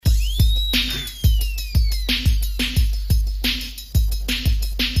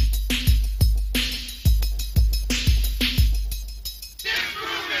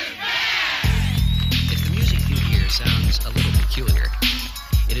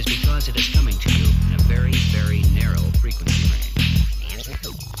because it is coming to you in a very, very narrow frequency range.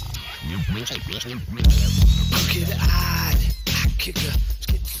 Crooked-eyed, high-kicker,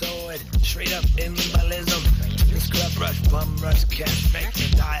 schizoid, straight-up embolism. This club rush, bum rush, cat, make me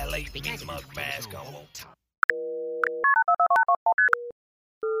dilate, these mug mask, I won't top.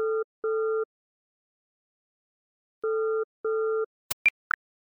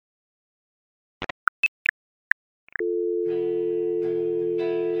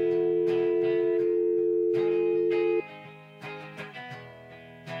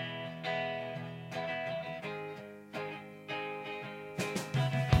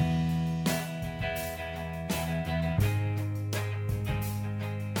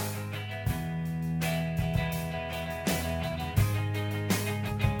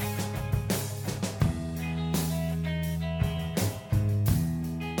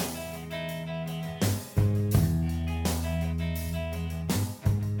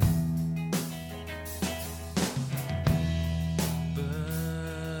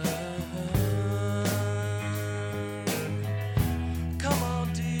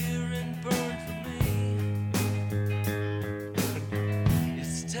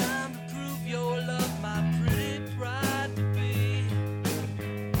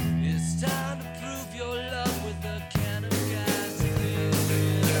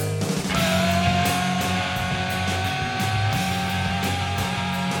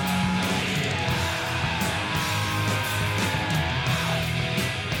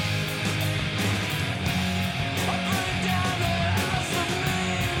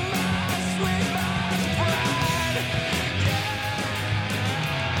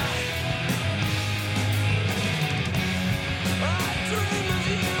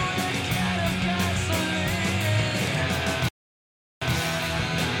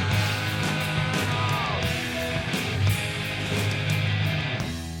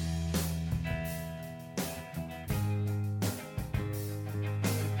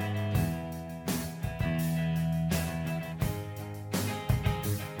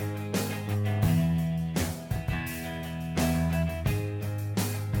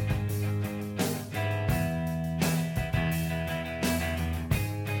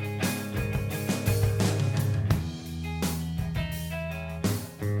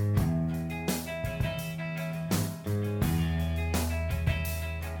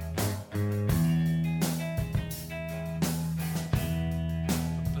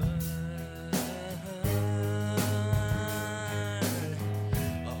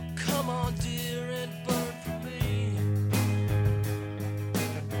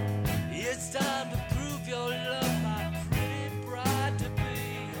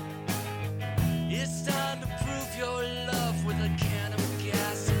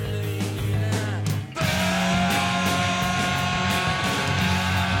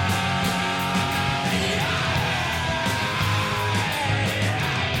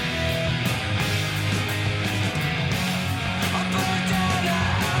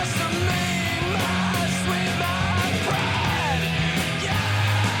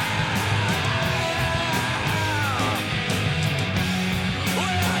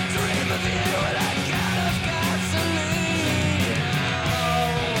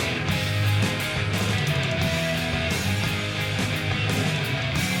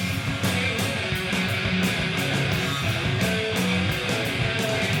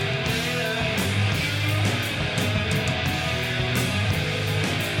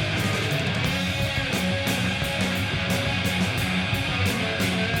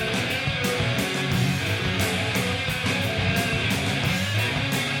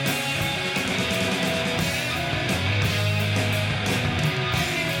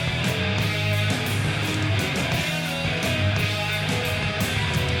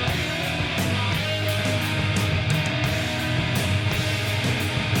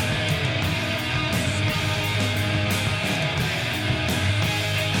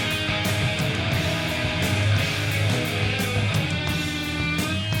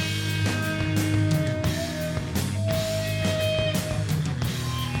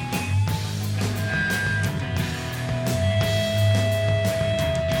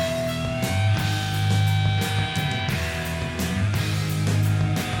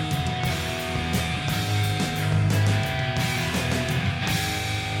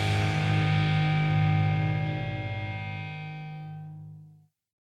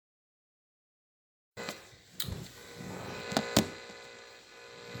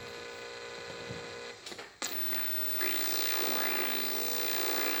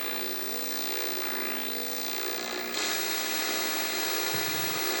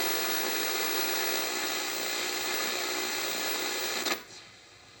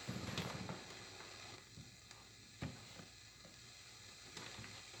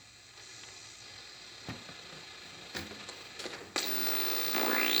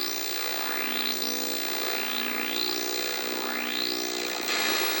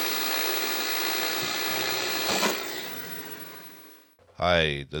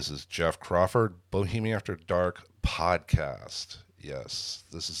 Hi, this is Jeff Crawford, Bohemian After Dark podcast. Yes,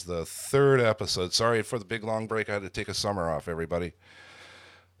 this is the third episode. Sorry for the big long break. I had to take a summer off, everybody.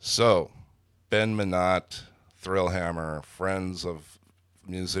 So, Ben Minot, Thrillhammer, friends of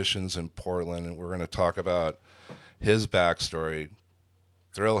musicians in Portland, and we're going to talk about his backstory,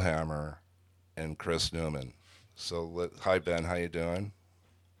 Thrillhammer, and Chris Newman. So, hi Ben, how you doing?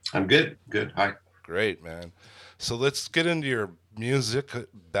 I'm good. Good. Hi. Great, man. So let's get into your music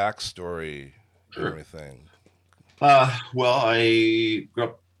backstory and everything. Well, I grew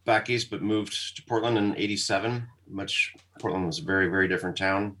up back east, but moved to Portland in '87. Portland was a very, very different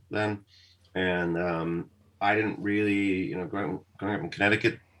town then, and I didn't really, growing up in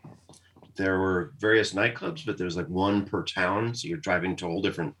Connecticut, there were various nightclubs, but there's like one per town, so you're driving to a whole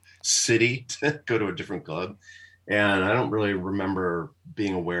different city to go to a different club, and I don't really remember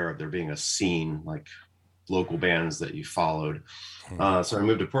being aware of there being a scene like local bands that you followed. So I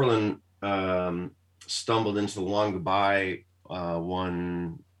moved to Portland, stumbled into the Long Goodbye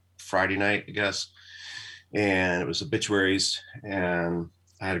one Friday night, I guess, and it was Obituaries, and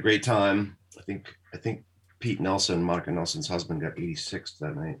I had a great time. I think Pete Nelson, Monica Nelson's husband, got 86th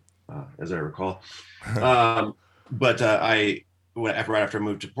that night, as I recall. But right after I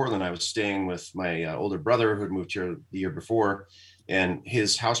moved to Portland, I was staying with my older brother who had moved here the year before, and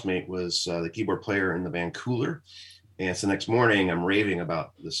his housemate was the keyboard player in the band Cooler. And so the next morning, I'm raving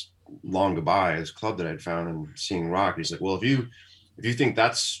about this Long Goodbye, this club that I'd found and seeing rock. He's like, "Well, if you think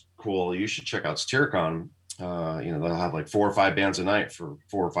that's cool, you should check out Satyricon. They'll have like 4 or 5 bands a night for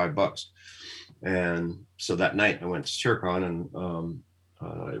 $4 or $5." And so that night I went to Satyricon, and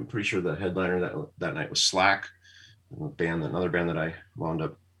I'm pretty sure the headliner that night was Slack, another band that I wound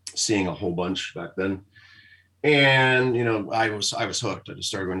up seeing a whole bunch back then. And I was hooked. I just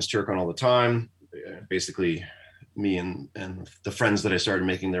started going to Satyricon all the time. Basically, me and the friends that I started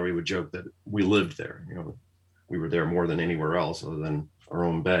making there, we would joke that we lived there. We were there more than anywhere else other than our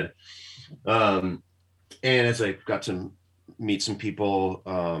own bed. And as I got to meet some people,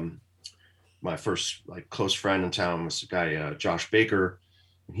 my first close friend in town was a guy, Josh Baker.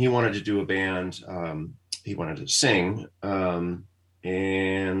 He wanted to do a band. He wanted to sing.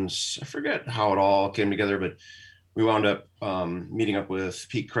 And I forget how it all came together, but we wound up meeting up with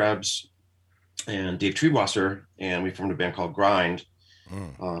Pete Krebs and Dave Treewasser, and we formed a band called Grind,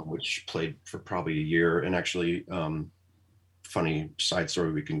 which played for probably a year. And actually, funny side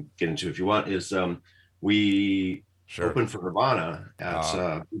story we can get into if you want is we opened for Nirvana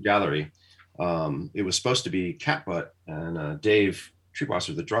at Gallery. It was supposed to be Catbutt, and Dave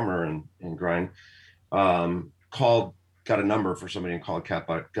Treewasser, the drummer in Grind, got a number for somebody and called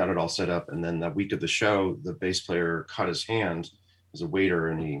Catbutt, got it all set up. And then that week of the show, the bass player cut his hand as a waiter,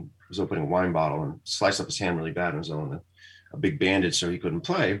 and he was opening a wine bottle and sliced up his hand really bad and was on a big bandage, so he couldn't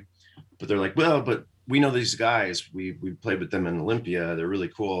play. But they're like, "Well, but we know these guys. We played with them in Olympia. They're really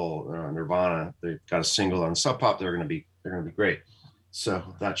cool. Nirvana. They've got a single on Sub Pop. They're gonna be great."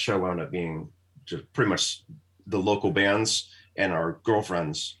 So that show wound up being just pretty much the local bands and our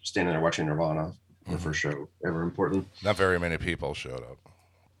girlfriends standing there watching Nirvana. The first show ever in Portland. Not very many people showed up.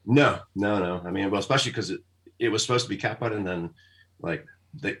 No. I mean, well, especially because it was supposed to be Catbutt, and then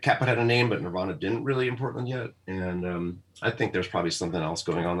the Catbutt had a name, but Nirvana didn't really in Portland yet. And I think there's probably something else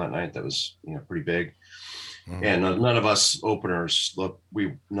going on that night that was pretty big. Mm-hmm. And none of us openers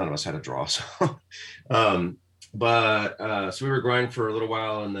none of us had a draw. So, so we were grinding for a little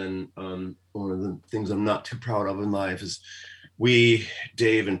while, and then one of the things I'm not too proud of in life is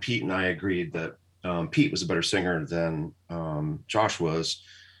Dave and Pete and I agreed that Pete was a better singer than Josh was.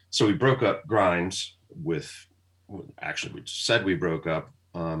 So we broke up Grind we said we broke up,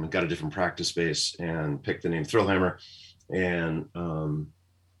 and got a different practice space and picked the name Thrillhammer, and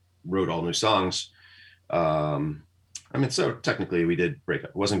wrote all new songs. So technically we did break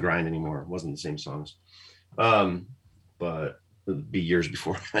up. It wasn't Grind anymore. It wasn't the same songs. But it'd be years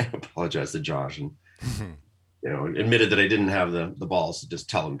before I apologized to Josh and admitted that I didn't have the balls to just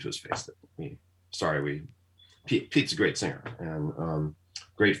tell him to his face that Pete's a great singer and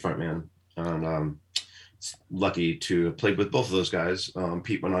great frontman, and lucky to have played with both of those guys.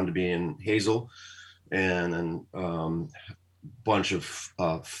 Pete went on to be in Hazel, and then bunch of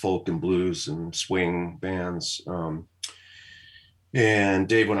folk and blues and swing bands, and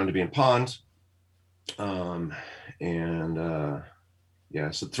Dave went on to be in Pond, so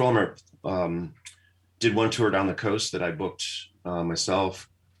Thrillhammer did one tour down the coast that I booked myself,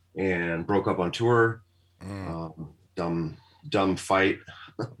 and broke up on tour. Dumb fight.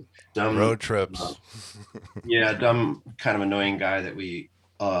 Dumb road trips. Dumb kind of annoying guy that we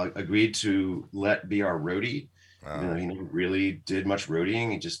agreed to let be our roadie You know, he never really did much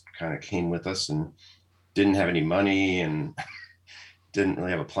roadieing. He just kind of came with us and didn't have any money and didn't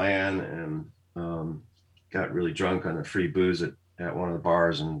really have a plan, and got really drunk on the free booze at one of the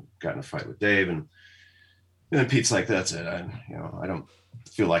bars and got in a fight with Dave. And then Pete's like, that's it. I don't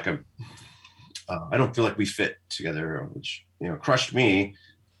feel like I don't feel like we fit together, which, you know, crushed me.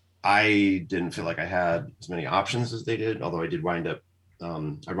 I didn't feel like I had as many options as they did, although I did wind up,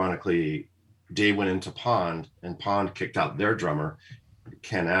 ironically, Dave went into Pond, and Pond kicked out their drummer,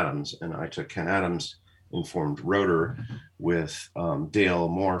 Ken Adams, and I took Ken Adams and formed Rotor with Dale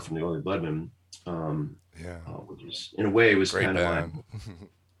Moore from the Oily Bloodmen, which is, in a way, was Great kind of band.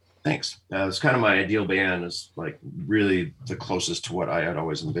 thanks. It was kind of my ideal band. Is like really the closest to what I had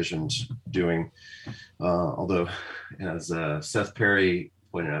always envisioned doing. Although, as Seth Perry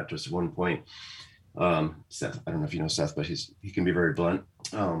pointed out to us at one point, Seth, I don't know if you know Seth, but he can be very blunt.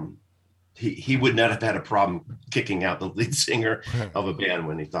 He would not have had a problem kicking out the lead singer of a band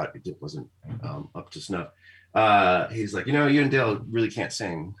when he thought it wasn't up to snuff. He's like, you know, you and Dale really can't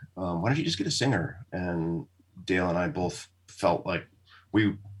sing. Why don't you just get a singer? And Dale and I both felt like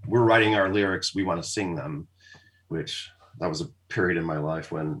we're writing our lyrics, we want to sing them, which that was a period in my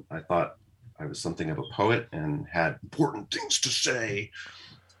life when I thought I was something of a poet and had important things to say.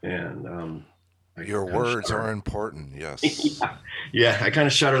 And your words are important. Yes. Yeah, I kind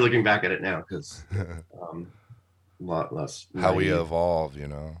of shudder looking back at it now because a lot less. How we evolve, you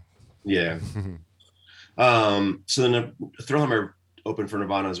know. Yeah. So then Thrillhammer opened for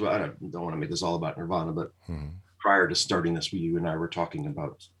Nirvana as well. I don't want to make this all about Nirvana, but prior to starting this, you and I were talking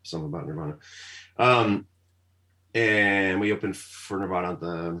about some about Nirvana. And we opened for Nirvana at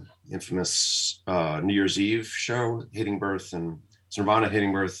the infamous New Year's Eve show, Hitting Birth, and it's Nirvana,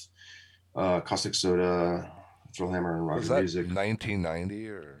 Hitting Birth, Caustic Soda, Thrillhammer, and Rocket Music. 1990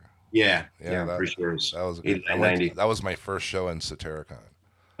 or? Yeah, I'm pretty sure it was. That was good. That was my first show in Satyricon.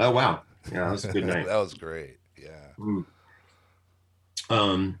 Oh wow, yeah, that was a good night. That was great. Yeah.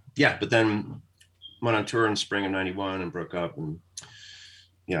 Yeah, but then went on tour in spring of '91 and broke up, and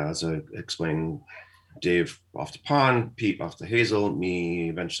yeah, as I explained, Dave off to Pond, Pete off to Hazel, me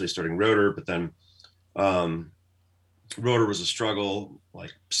eventually starting Rotor, but then Rotor was a struggle.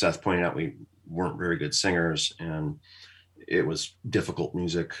 Like Seth pointed out, we weren't very good singers, and it was difficult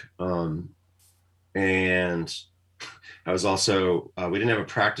music. And I was also, we didn't have a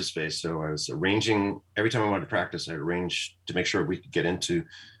practice space, so I was arranging, every time I wanted to practice, I arranged to make sure we could get into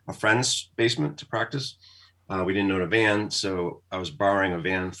a friend's basement to practice. We didn't own a van, so I was borrowing a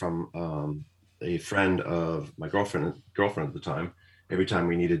van from a friend of my girlfriend at the time, every time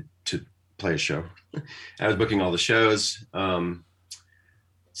we needed to play a show. I was booking all the shows.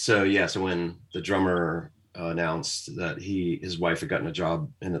 So when the drummer announced that his wife had gotten a job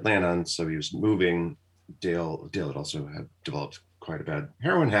in Atlanta, and so he was moving, Dale had also had developed quite a bad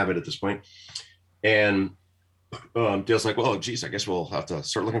heroin habit at this point. And Dale's like, well, geez, I guess we'll have to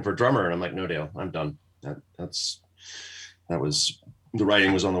start looking for a drummer. And I'm like, no, Dale, I'm done. That was, the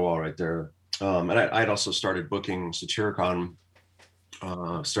writing was on the wall right there. And I'd also started booking Satyricon,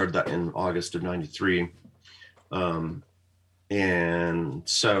 started that in August of '93. And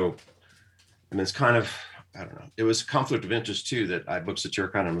so, and it's kind of, I don't know, it was a conflict of interest too, that I booked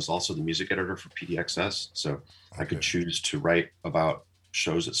Satyricon and was also the music editor for PDXS. So I could choose to write about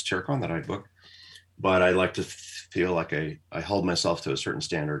shows at Satyricon that I booked, but I like to feel like I held myself to a certain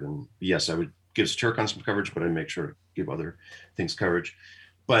standard. And yes, I would give Satyricon some coverage, but I'd make sure to give other things coverage.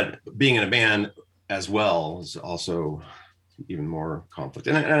 But being in a band as well is also even more conflict.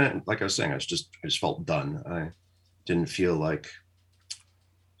 And like I was saying, I just felt done. I didn't feel like,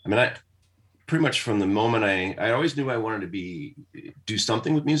 I pretty much from the moment I always knew I wanted to do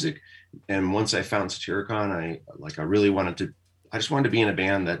something with music. And once I found Satyricon, I just wanted to be in a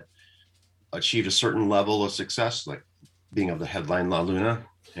band that achieved a certain level of success, like being able to headline La Luna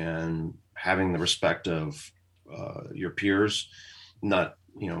and having the respect of your peers, not,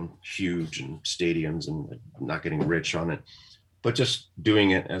 huge and stadiums and not getting rich on it, but just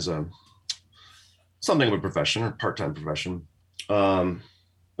doing it as something of a profession or part-time profession. But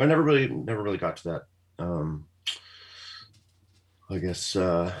I never really got to that. I guess.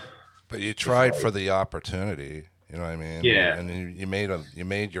 But you tried for the opportunity, you know what I mean? Yeah. And you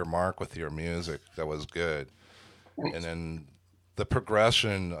made your mark with your music that was good. Thanks. And then the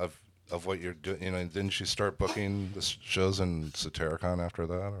progression of what you're doing, didn't you start booking the shows in Satyricon after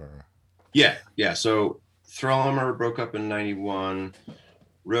that, or? Yeah. So Thrillhammer broke up in '91.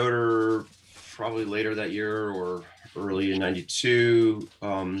 Rotor probably later that year or early in '92.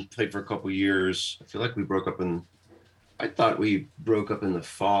 Played for a couple years. I feel like we broke up I thought we broke up in the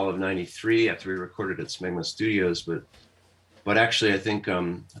fall of '93 after we recorded at Smegma Studios, but actually I think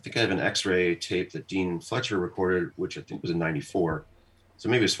I have an X-ray tape that Dean Fletcher recorded, which I think was in '94. So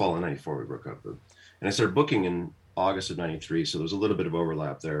maybe it was fall of '94 we broke up. And I started booking in August of '93, so there was a little bit of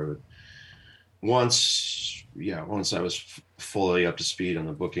overlap there. But once I was fully up to speed on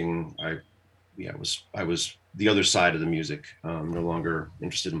the booking, I was the other side of the music, no longer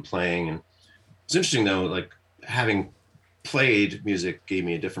interested in playing. And it's interesting though, like having played music gave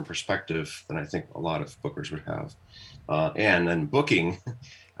me a different perspective than I think a lot of bookers would have. And then booking,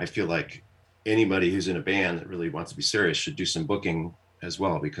 I feel like anybody who's in a band that really wants to be serious should do some booking as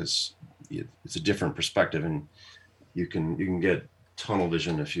well, because it's a different perspective, and you can get tunnel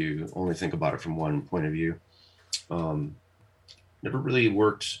vision if you only think about it from one point of view. Never really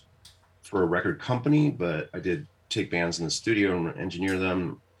worked for a record company, but I did take bands in the studio and engineer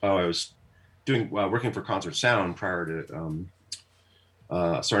them. I was working for Concert Sound prior to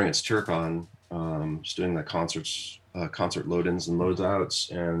starting at Satyricon, just doing the concert load-ins and load-outs,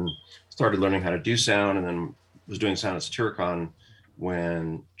 and started learning how to do sound, and then was doing sound at Satyricon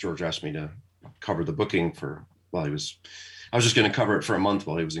when George asked me to cover the booking I was just going to cover it for a month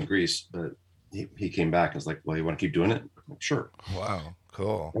while he was in Greece, but he came back and was like, well, you want to keep doing it? I'm like, sure. Wow,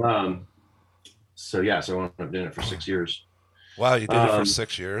 cool. So I wound up doing it for 6 years. Wow, you did it for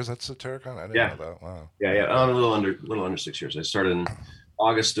 6 years at Satyricon? I didn't know that. Wow. Yeah. A little under 6 years. I started in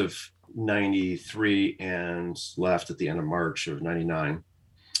August of '93 and left at the end of March of '99.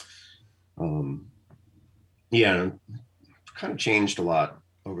 Kind of changed a lot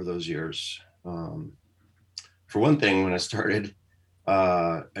over those years. For one thing, when I started,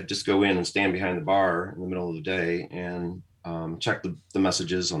 I'd just go in and stand behind the bar in the middle of the day and check the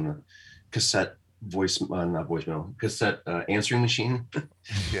messages on the cassette cassette answering machine.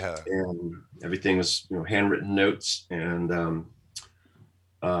 Yeah. And everything was, handwritten notes, and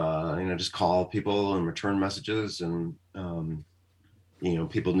just call people and return messages, and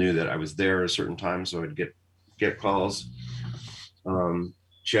people knew that I was there at a certain time, so I'd get calls.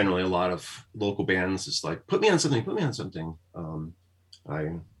 Generally a lot of local bands is like, put me on something.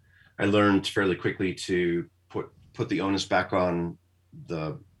 I learned fairly quickly to put the onus back on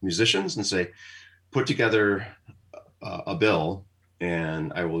the musicians and say, put together a bill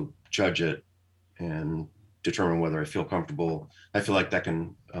and I will judge it and determine whether I feel comfortable. I feel like that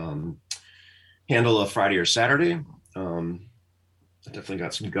can handle a Friday or Saturday. I definitely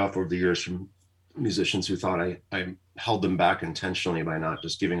got some guff over the years from musicians who thought I held them back intentionally by not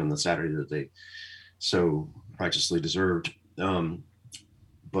just giving them the Saturday that they so righteously deserved.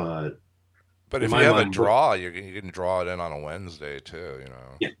 But if you have a draw, you can draw it in on a Wednesday too,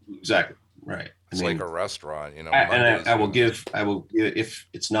 Yeah, exactly. Right. It's like a restaurant, I will give, if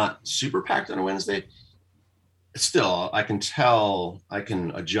it's not super packed on a Wednesday, still I can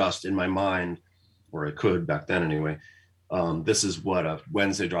adjust in my mind, or I could back then anyway. This is what a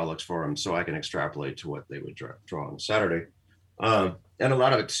Wednesday draw looks for them, so I can extrapolate to what they would draw on Saturday. And a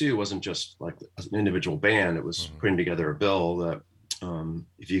lot of it too wasn't just like an individual band. It was putting together a bill that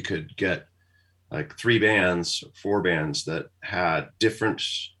if you could get like 3 bands, 4 bands that had different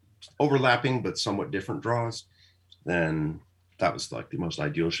overlapping but somewhat different draws, then that was like the most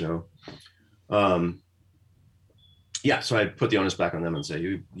ideal show. So I put the onus back on them and say,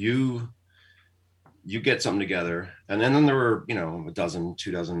 you get something together. And then there were, a dozen,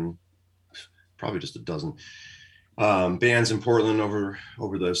 2 dozen, probably just a dozen bands in Portland over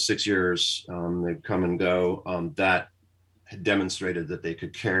those 6 years. They'd come and go that had demonstrated that they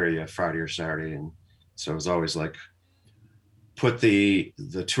could carry a Friday or Saturday. And so it was always like, put the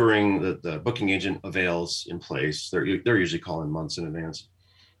touring, the booking agent avails in place. They're usually calling months in advance,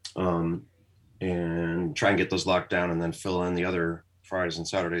 and try and get those locked down, and then fill in the other Fridays and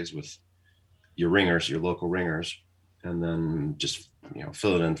Saturdays with your ringers, your local ringers, and then just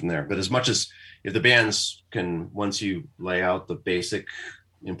fill it in from there. But as much as if the bands can, once you lay out the basic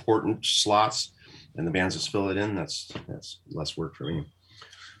important slots and the bands just fill it in, that's less work for me.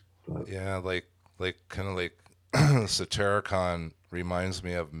 But, yeah, like kind of like Satyricon reminds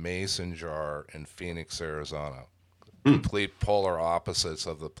me of Mason Jar in Phoenix, Arizona. Complete polar opposites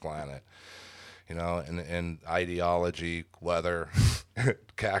of the planet, and ideology, weather,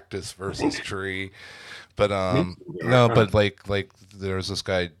 cactus versus tree. But but like there's this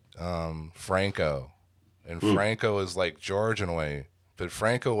guy Franco, and Franco is like George in a way, but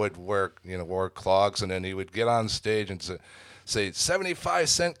Franco would wore clogs, and then he would get on stage and say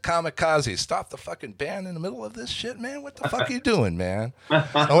 75-cent kamikaze, stop the fucking band in the middle of this shit, man. What the fuck are you doing, man?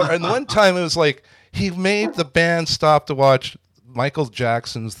 And one time it was like he made the band stop to watch Michael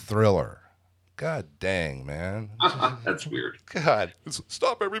Jackson's Thriller. God dang, man. That's weird. God,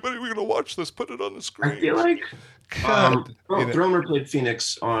 stop everybody! We're gonna watch this. Put it on the screen. I feel like God, Thriller played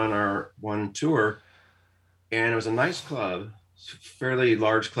Phoenix on our one tour, and it was a nice club, fairly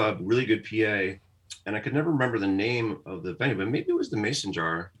large club, really good PA, and I could never remember the name of the venue, but maybe it was the Mason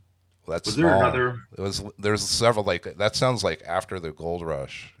Jar. that's Was small. there another? It was. There's several like that. Sounds like after the gold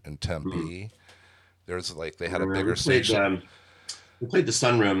rush in Tempe. There's like they had a bigger stage. We played the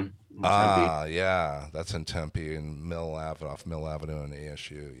Sunroom in Tempe. Yeah, that's in Tempe and Mill Avenue, off Mill Avenue and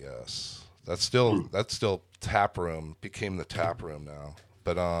ASU. Yes, that's still tap room. Became the tap room now.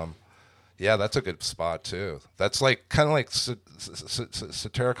 But yeah, that's a good spot too. That's like kind of like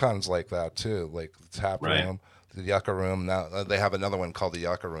Satiricon's like that too, like the tap room, the Yucca Room. Now they have another one called the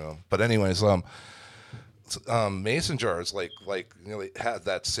Yucca Room. But anyways, Mason Jar is like it had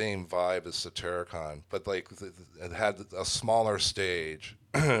that same vibe as Satyricon, but like it had a smaller stage.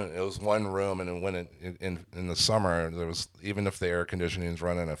 It was one room, and when in the summer there was, even if the air conditioning is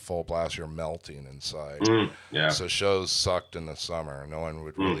running at full blast, you're melting inside. Yeah. So shows sucked in the summer. No one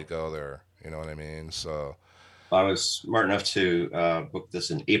would really go there. You know what I mean? So I was smart enough to book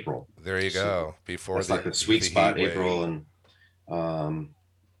this in April. there you go. Before It's like the sweet the spot, heat wave. April, and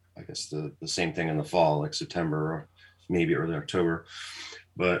I guess the same thing in the fall, like September or maybe early October.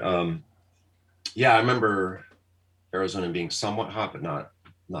 But yeah, I remember Arizona being somewhat hot, but not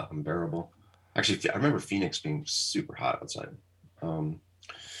unbearable. Actually, I remember Phoenix being super hot outside.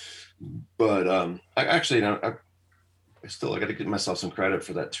 But I actually, I got to give myself some credit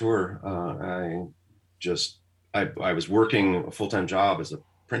for that tour. I was working a full-time job as a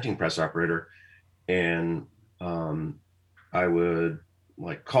printing press operator, and I would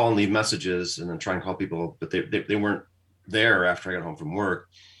like call and leave messages and then try and call people, but they weren't there after I got home from work.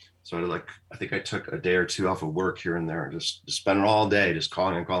 So I think I took a day or two off of work here and there and just spent it all day just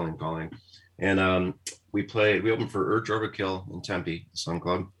calling and calling. And we opened for Urge Overkill in Tempe, the Sun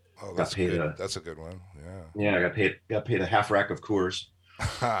Club. Oh, that's good. That's a good one. Yeah. Yeah, I got paid a half rack of Coors,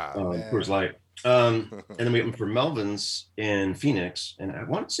 Coors Light. And then we opened for Melvin's in Phoenix, and I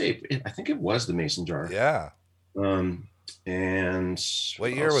want to say I think it was the Mason Jar. Yeah. And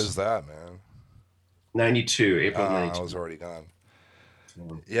what year was that, man? 92, April 92. I was already gone.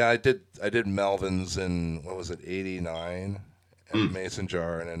 Yeah, I did Melvin's in, what was it, 89 at Mason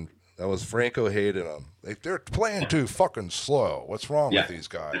Jar, and then that was Franco hated them. They're playing too fucking slow. What's wrong with these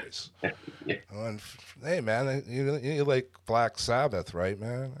guys? Yeah. And, hey, man, you like Black Sabbath, right,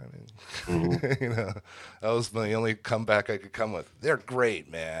 man? I mean, you know, that was the only comeback I could come with. They're great,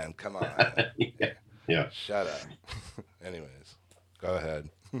 man. Come on. Yeah. Shut up. Anyways, go ahead.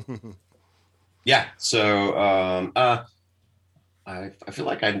 Yeah. So I feel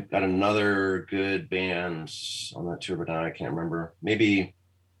like I got another good band on that tour, but now I can't remember. Maybe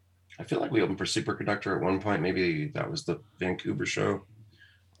I feel like we opened for Superconductor at one point. Maybe that was the Vancouver show.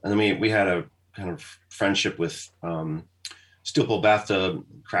 And then we had a kind of friendship with Steel Pole Bathtub,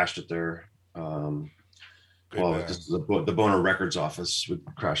 crashed at their this is the Boner Records office. Would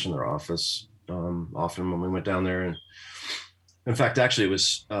crash in their office often when we went down there. And in fact, actually, it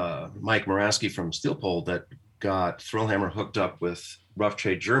was Mike Moraski from Steel Pole that got Thrillhammer hooked up with Rough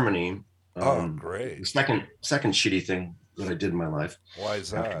Trade Germany. Oh, great! The second shitty thing that I did in my life. Why is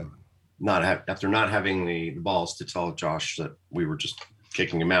that? After not having the balls to tell Josh that we were just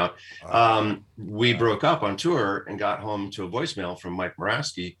kicking him out, we broke up on tour and got home to a voicemail from Mike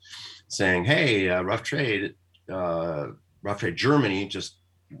Moraski saying, "Hey, Rough Trade Germany just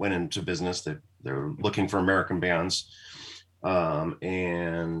went into business. They're looking for American bands,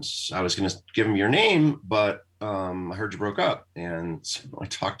 and I was going to give him your name, but I heard you broke up." And so I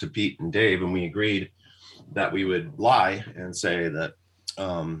talked to Pete and Dave, and we agreed that we would lie and say that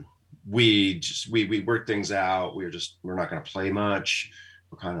we worked things out. We're not going to play much.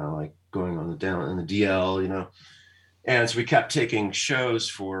 We're kind of like going on the down in the DL, you know. And so we kept taking shows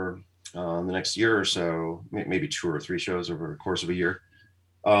for the next year or so, maybe 2 or 3 shows over the course of a year,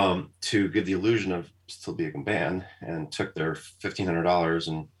 to give the illusion of still being a band, and took their $1,500.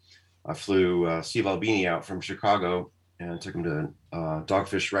 And I flew Steve Albini out from Chicago and took him to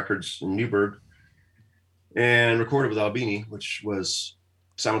Dogfish Records in Newburgh and recorded with Albini, which was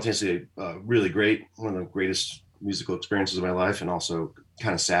simultaneously really great, one of the greatest musical experiences of my life, and also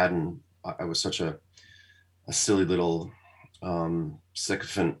kind of sad. And I was such a silly little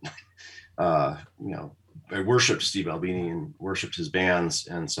sycophant. You know, I worshipped Steve Albini and worshipped his bands,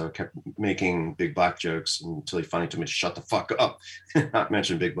 and so I kept making Big Black jokes until he finally told me to shut the fuck up, not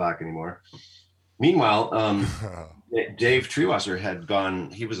mention Big Black anymore. Meanwhile, Dave Treewasser had gone.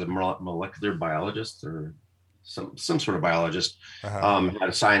 He was a molecular biologist, or some sort of biologist, had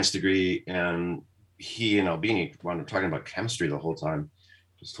a science degree, and he and Albini wound up talking about chemistry the whole time,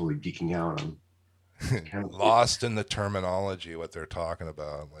 just totally geeking out on chemistry. Lost in the terminology, what they're talking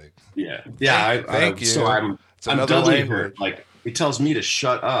about. Like, yeah. Thank you. So I'm another doubly language. hurt. Like, he tells me to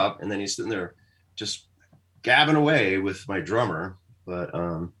shut up, and then he's sitting there just gabbing away with my drummer. But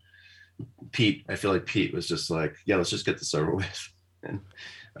Pete, I feel like Pete was just like, yeah, let's just get this over with. And,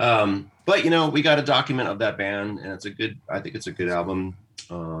 but we got a document of that band, and I think it's a good album.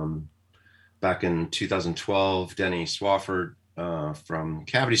 Back in 2012, Denny Swafford from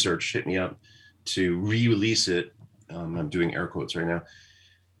Cavity Search hit me up to re-release it. I'm doing air quotes right now.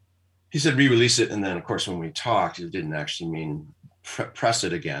 He said re-release it, and then of course when we talked, it didn't actually mean press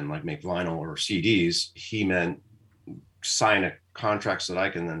it again, like make vinyl or CDs. He meant sign a contract so that I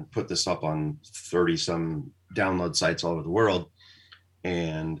can then put this up on 30 some download sites all over the world,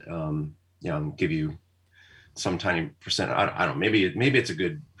 and give you some tiny percent. I don't know, maybe it's a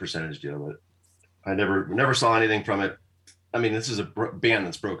good percentage deal, but I never saw anything from it. I mean, this is a band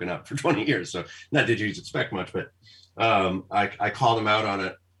that's broken up for 20 years, so not that you expect much, but I called him out on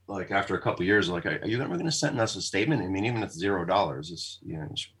it, like after a couple of years, like, are you ever going to send us a statement? I mean, even if it's $0, it's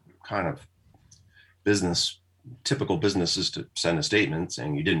kind of typical business is to send a statement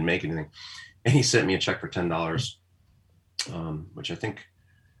saying you didn't make anything. And he sent me a check for $10, which I think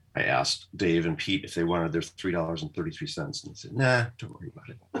I asked Dave and Pete if they wanted their $3.33, and they said, nah, don't worry about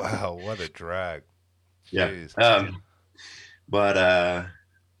it. Wow, what a drag. Yeah. Jeez.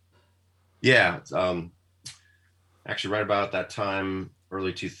 Actually right about that time,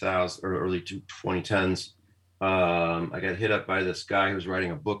 early 2000 or early 2010s, I got hit up by this guy who was writing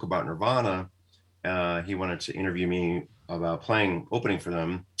a book about Nirvana. He wanted to interview me about opening for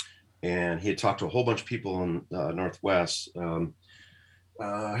them. And he had talked to a whole bunch of people in Northwest.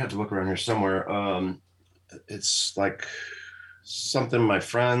 I had to look around here somewhere. It's like something my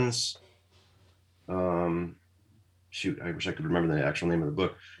friends, shoot, I wish I could remember the actual name of the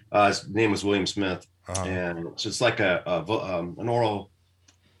book. His name was William Smith. And so it's like an oral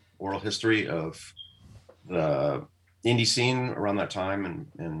history of the indie scene around that time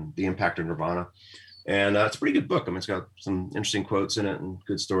and the impact of Nirvana. And it's a pretty good book. I mean, it's got some interesting quotes in it and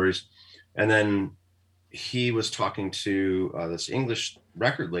good stories. And then he was talking to this English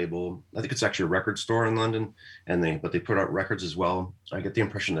record label. I think it's actually a record store in London, but they put out records as well. I get the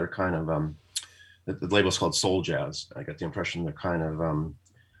impression they're kind of the label's called Soul Jazz. I get the impression they're kind of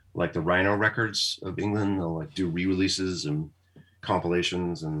like the Rhino Records of England. They'll like do re-releases and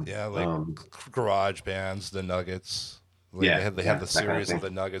compilations and garage bands, the Nuggets. They had the series of the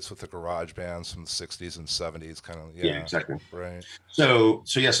Nuggets with the garage bands from the 60s and 70s, kind of. Yeah, exactly. Right. So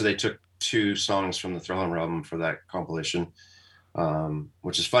they took 2 songs from the Thriller album for that compilation,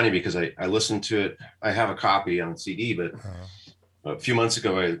 which is funny because I listened to it. I have a copy on CD, but a few months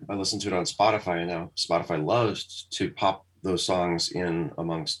ago I listened to it on Spotify, and now Spotify loves to pop those songs in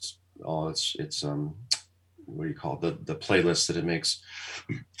amongst all its what do you call it? The playlists that it makes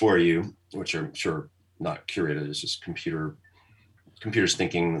for you, which are sure not curated. It's just computers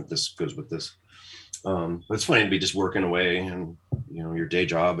thinking that this goes with this. But it's funny to be just working away and your day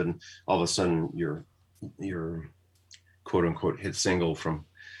job, and all of a sudden your quote unquote hit single from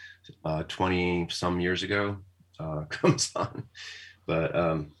 20 some years ago comes on. But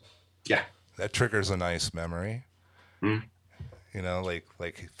that triggers a nice memory.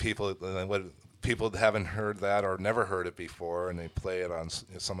 Like people haven't heard that or never heard it before, and they play it on.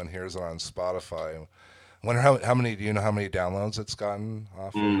 Someone hears it on Spotify. I wonder how many. Do you know how many downloads it's gotten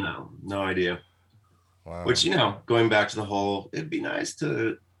off? No idea. Wow. Which going back to the whole, it'd be nice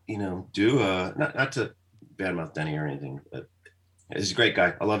to do not to badmouth Denny or anything, but he's a great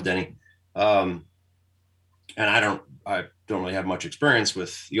guy. I love Denny, and I don't really have much experience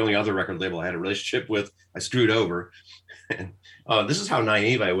with the only other record label I had a relationship with. I screwed over. And this is how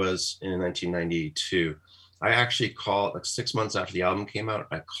naive I was in 1992. I actually called, like 6 months after the album came out,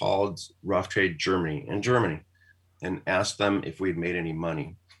 I called Rough Trade Germany and asked them if we'd made any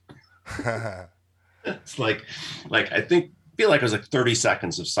money. It's like I feel like it was like 30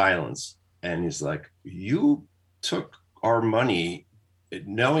 seconds of silence. And he's like, you took our money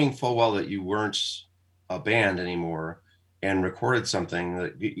knowing full well that you weren't a band anymore and recorded something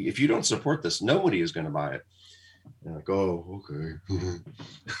that if you don't support this, nobody is going to buy it. And like, oh, okay.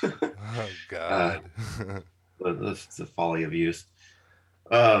 Oh God. The folly of youth.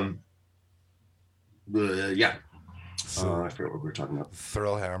 Yeah. I forget what we were talking about.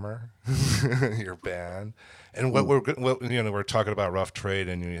 Thrillhammer, your band, and we're talking about Rough Trade,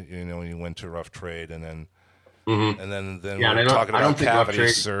 and you went to Rough Trade, and then we're talking about Cavity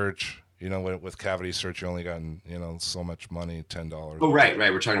Search. You know, with Cavity Search, you only gotten, you know, so much money, $10. Oh, right.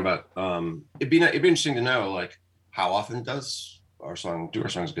 We're talking about. It'd be interesting to know, like, how often does our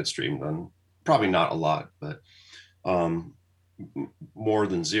songs get streamed? And probably not a lot, but more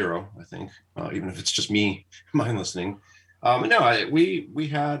than zero, I think. Even if it's just me, mine listening. No, we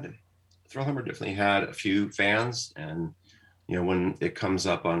had Thrillhammer definitely had a few fans, and you know, when it comes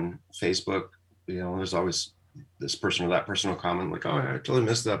up on Facebook, you know, there's always this person or that person will comment like, "Oh, I totally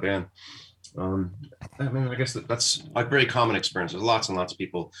missed that band." I mean, I guess that's a very common experience. There's lots and lots of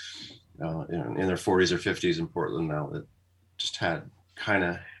people in their 40s or 50s in Portland now that just had kind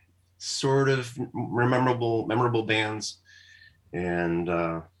of, sort of memorable bands, and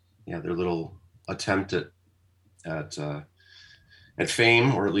yeah, their little attempt at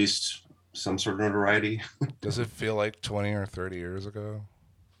fame, or at least some sort of notoriety. Does it feel like 20 or 30 years ago?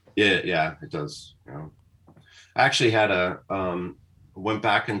 Yeah, it does. You know, I actually had went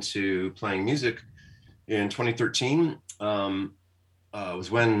back into playing music in 2013. It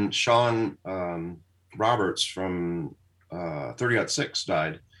was when Sean Roberts from 30-06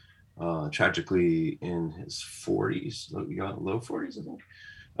 died, tragically in his 40s, low 40s, I think.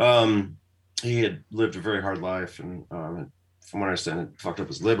 He had lived a very hard life, and from what I understand, it fucked up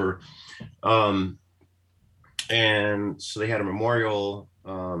his liver. And so they had a memorial,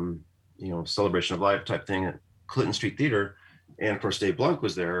 you know, celebration of life type thing at Clinton Street Theater. And of course, Dave Blanc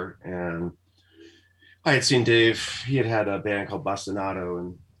was there. And I had seen Dave. He had a band called Bastonado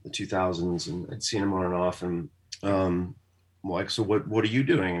in the 2000s, and I'd seen him on and off. And like, so what are you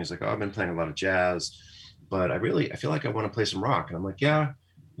doing? And he's like, "Oh, I've been playing a lot of jazz, but I feel like I want to play some rock." And I'm like, "Yeah,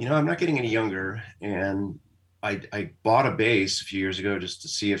 you know, I'm not getting any younger." And I bought a bass a few years ago just to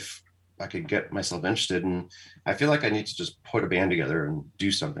see if I could get myself interested. And I feel like I need to just put a band together and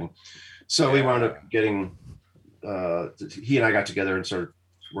do something. So we wound up getting, he and I got together and started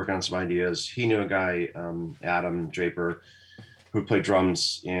working on some ideas. He knew a guy, Adam Draper, who played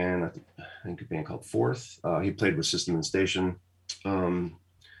drums in, I think, a band called Fourth. He played with System and Station. And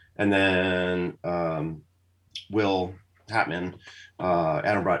then Will Hatman,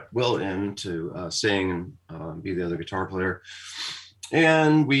 Adam brought Will in to sing and be the other guitar player.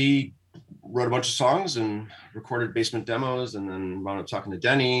 And we wrote a bunch of songs and recorded basement demos, and then wound up talking to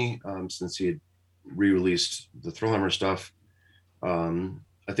Denny since he had re-released the Thrillhammer stuff.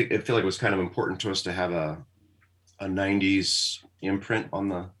 I feel like it was kind of important to us to have a 90s imprint on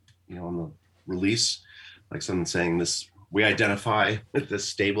the release, like someone saying this, we identify with this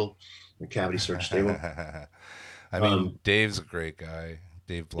stable, the Cavity Search stable. I mean, Dave's a great guy,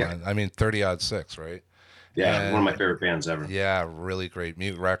 Dave Blunt. Yeah. I mean, 30-06, right? Yeah, and one of my favorite bands ever. Yeah, really great.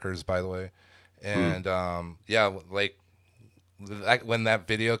 Mute Records, by the way. And yeah, like when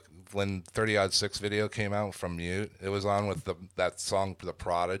 30-06 video came out from Mute, it was on with that song The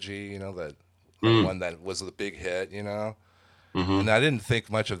Prodigy, you know, that one that was the big hit, you know. And I didn't think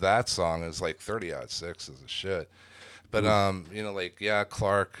much of that song as like 30-06 is a shit. But you know, like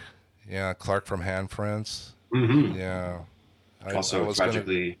Clark from Handprints. Yeah. Also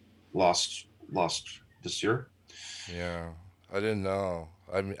tragically lost this year. Yeah. I didn't know.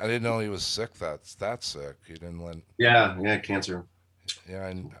 I mean, I didn't know he was sick. That sick. He didn't let. Yeah, cancer.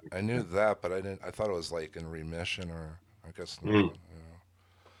 Yeah, I knew that, but I thought it was like in remission, or I guess not. You know.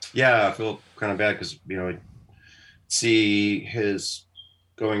 Yeah, I feel kind of bad because, you know, I see his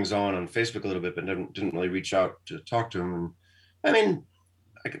goings on Facebook a little bit, but didn't really reach out to talk to him. And I mean,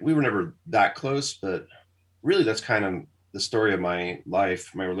 we were never that close, but really that's kind of the story of my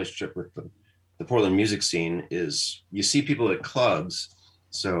life. My relationship with the Portland music scene is, you see people at clubs.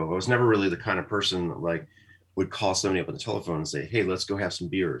 So I was never really the kind of person that like would call somebody up on the telephone and say, "Hey, let's go have some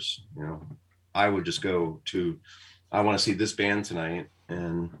beers." You know, I would just go to, "I want to see this band tonight."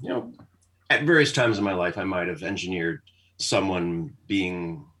 And, you know, at various times in my life, I might have engineered someone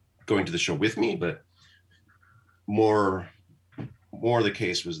going to the show with me, but more the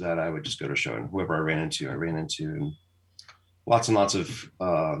case was that I would just go to a show, and whoever I ran into, and lots and lots of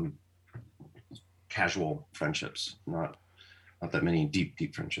casual friendships, not that many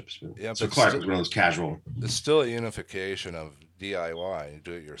deep friendships. But, yeah, so Clark was one of those casual. It's still a unification of DIY,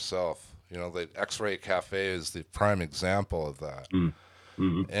 do it yourself. You know, the X-Ray Cafe is the prime example of that.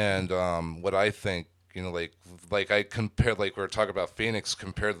 And what I think, you know, like I compare, like we were talking about Phoenix,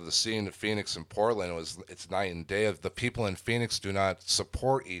 compared to the scene of Phoenix and Portland, it's night and day. The people in Phoenix do not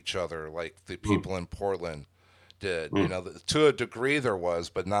support each other like the people in Portland did. You know, to a degree there was,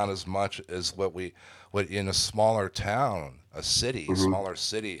 but not as much as what in a smaller town, a smaller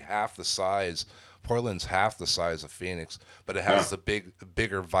city, half the size. Portland's half the size of Phoenix, but it has the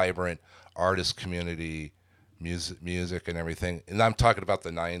bigger, vibrant artist community, music and everything. And I'm talking about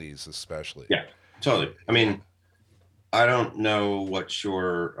the 90s especially. Yeah, totally. I mean, I don't know what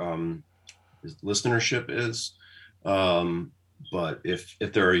your listenership is, but if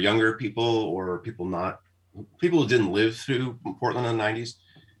there are younger people or people who didn't live through Portland in the 90s,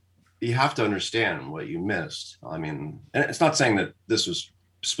 you have to understand what you missed. I mean, and it's not saying that this was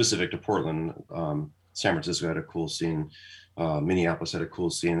specific to Portland. San Francisco had a cool scene. Minneapolis had a cool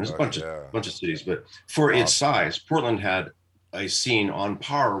scene. There's a bunch of cities, but for its size, Portland had a scene on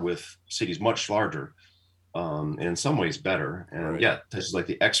par with cities much larger, in some ways better. And Right. yeah, places like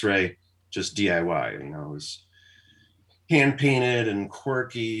the X-Ray, just DIY, it was hand painted and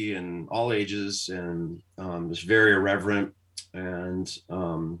quirky and all ages, and just very irreverent, and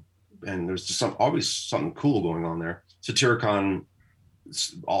there's just always something cool going on there. Satyricon,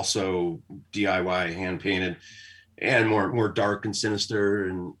 also DIY, hand painted, and more dark and sinister,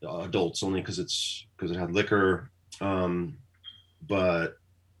 and adults only because it had liquor, but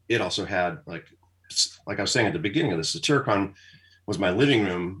it also had like I was saying at the beginning of this, Satyricon was my living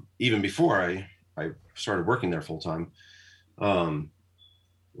room even before I started working there full time.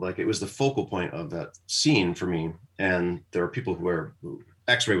 Like it was the focal point of that scene for me, and there are people who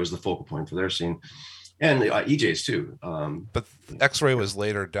X-Ray was the focal point for their scene, and EJ's too. But X-Ray was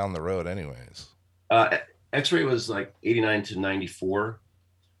later down the road anyways. X-Ray was like 89 to 94.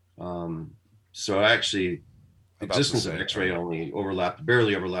 So actually the About existence the of same. X-Ray only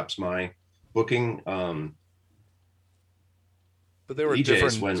barely overlaps my booking. But there were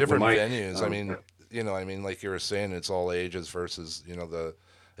EJ's different when Mike, venues. I mean, like you were saying, it's all ages versus, the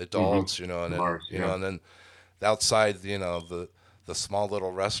adults, and then, Bars, yeah. and then outside, the small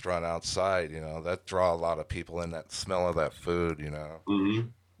little restaurant outside, that draw a lot of people in, that smell of that food, Mm-hmm.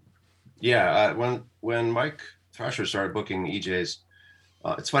 Yeah. When Mike Thrasher started booking EJ's,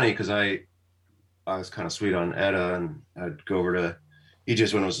 it's funny because I was kind of sweet on Etta, and I'd go over to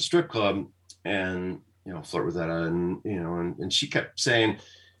EJ's when it was a strip club and, flirt with Etta, and she kept saying,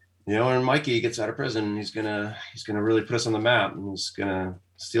 when Mikey gets out of prison, he's gonna really put us on the map, and he's gonna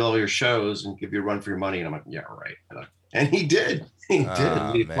steal all your shows and give you a run for your money. And I'm like, yeah, right. And he did. He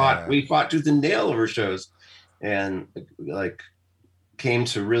did. We fought tooth and nail over shows, and like came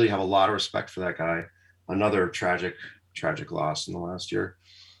to really have a lot of respect for that guy. Another tragic loss in the last year.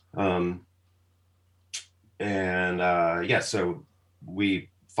 So we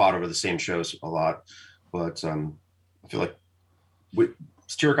fought over the same shows a lot, but I feel like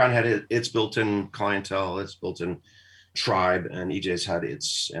Satyricon had its built-in clientele, its built-in tribe, and EJ's had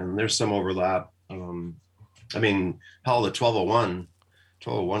its, and there's some overlap. I mean, hell, the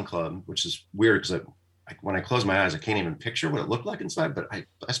 1201 Club, which is weird because when I close my eyes, I can't even picture what it looked like inside, but I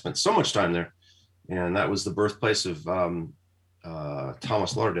spent so much time there, and that was the birthplace of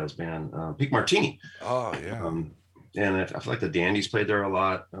Thomas Lauderdale's band, Peak Martini. Oh yeah. And I feel like the Dandies played there a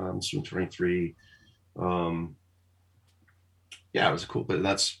lot. Swing 23. Yeah, it was cool. But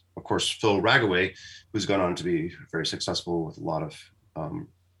that's, of course, Phil Ragaway, who's gone on to be very successful with a lot of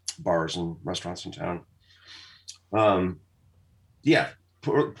bars and restaurants in town. Yeah,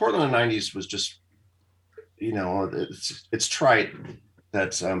 Portland in the 90s was just, it's trite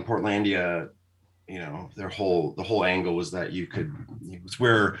that Portlandia, the whole angle was that it's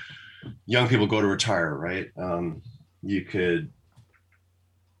where young people go to retire, right? You could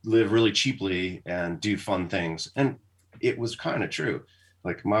live really cheaply and do fun things. And it was kind of true.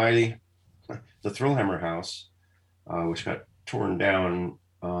 Like the Thrillhammer house, which got torn down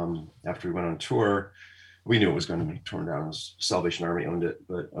after we went on tour. We knew it was going to be torn down. It was Salvation Army owned it,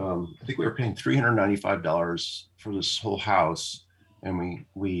 but I think we were paying $395 for this whole house, and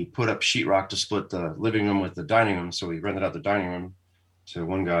we put up sheetrock to split the living room with the dining room. So we rented out the dining room to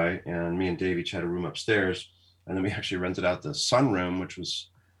one guy, and me and Dave each had a room upstairs, and then we actually rented out the sunroom, which was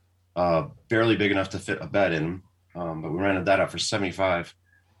barely big enough to fit a bed in, but we rented that out for $75.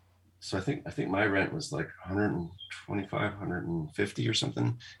 So I think my rent was like 125, 150 or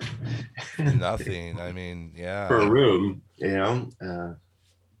something. Nothing. I mean, yeah. For a room,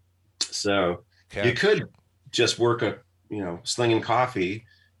 so you could just work slinging coffee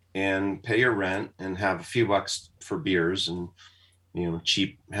and pay your rent and have a few bucks for beers and,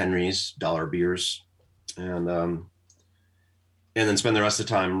 cheap Henry's $1 beers, and then spend the rest of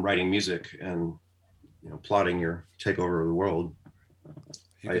the time writing music and, plotting your takeover of the world.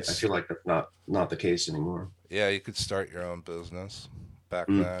 I feel like that's not the case anymore. Yeah, you could start your own business back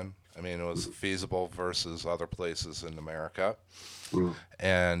then. I mean, it was feasible versus other places in America.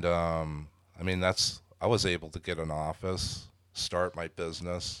 And I mean, I was able to get an office, start my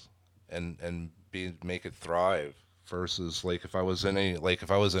business, and make it thrive versus like if I was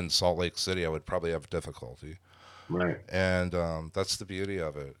in Salt Lake City, I would probably have difficulty. Right. And that's the beauty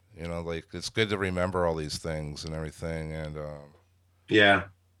of it, like it's good to remember all these things and everything. And yeah,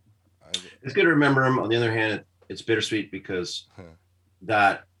 it's good to remember them. On the other hand, it's bittersweet because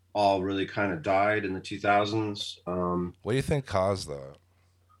that all really kind of died in the 2000s. What do you think caused that?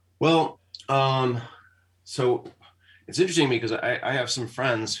 Well, so it's interesting because I have some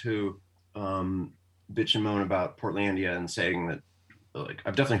friends who bitch and moan about Portlandia and saying that, like,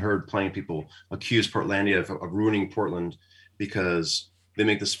 I've definitely heard plenty of people accuse Portlandia of ruining Portland because they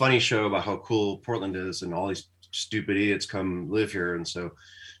make this funny show about how cool Portland is and all these stupid idiots come live here. And so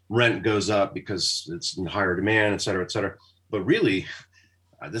rent goes up because it's in higher demand, et cetera, et cetera. But really,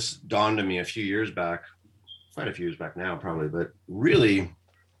 this dawned on me a few years back, quite a few years back now, probably, but really,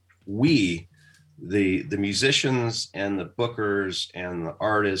 the musicians and the bookers and the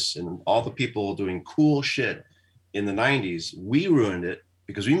artists and all the people doing cool shit in the 90s, we ruined it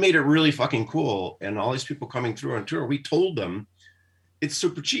because we made it really fucking cool. And all these people coming through on tour, we told them it's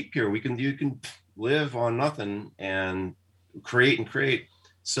super cheap here. You can live on nothing and create.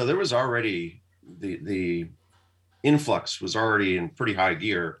 So there was already the influx was already in pretty high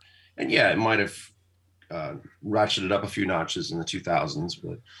gear. And yeah, it might have ratcheted up a few notches in the 2000s,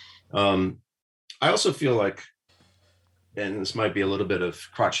 but I also feel like, and this might be a little bit of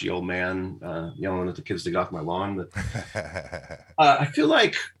crotchety old man yelling at the kids to get off my lawn, but I feel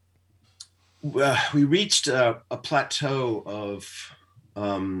like we reached a plateau of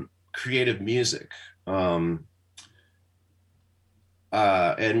creative music. And,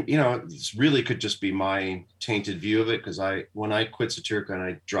 this really could just be my tainted view of it, because when I quit Satirica and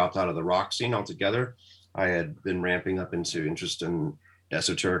I dropped out of the rock scene altogether, I had been ramping up into interest in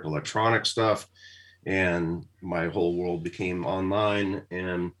esoteric electronic stuff, and my whole world became online,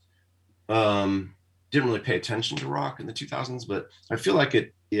 and didn't really pay attention to rock in the 2000s. But I feel like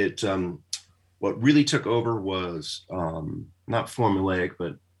it what really took over was not formulaic,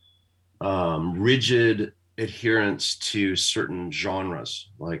 but rigid adherence to certain genres,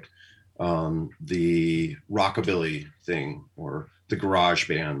 like the rockabilly thing, or the garage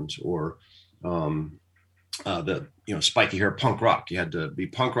band, or the spiky hair punk rock. You had to be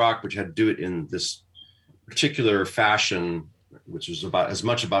punk rock, but you had to do it in this particular fashion, which was about as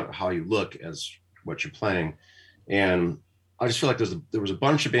much about how you look as what you're playing. And I just feel like there was a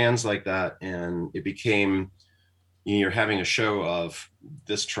bunch of bands like that, and it became, you're having a show of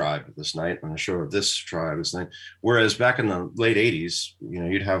this tribe this night and a show of this tribe this night. Whereas back in the late 80s,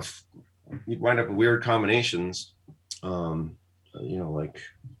 you'd wind up with weird combinations, like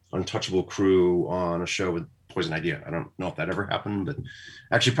Untouchable Crew on a show with Poison Idea. I don't know if that ever happened, but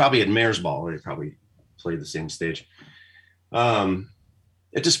actually probably at Mayor's Ball, they probably played the same stage.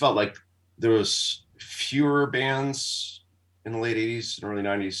 It just felt like there was fewer bands in the late 80s and early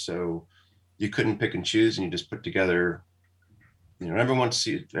 90s, so you couldn't pick and choose, and you just put together, everyone went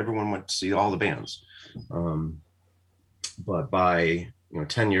to see all the bands. But by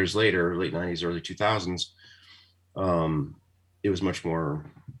 10 years later, late 90s, early 2000s, it was much more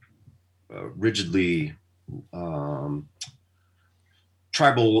rigidly,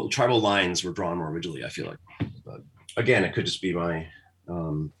 tribal lines were drawn more rigidly, I feel like. But again, it could just be my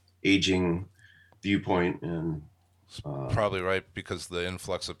aging viewpoint, and probably right, because the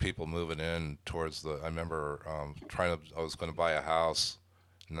influx of people moving in towards I remember I was going to buy a house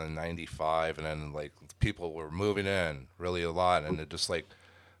in the 95, and then like people were moving in really a lot, and it just like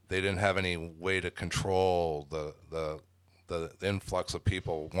they didn't have any way to control the influx of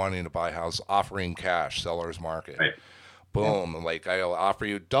people wanting to buy a house, offering cash, seller's market. Right. Boom. Yeah. Like, I'll offer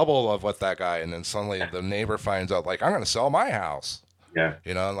you double of what that guy, and then suddenly the neighbor finds out, like, I'm going to sell my house. Yeah.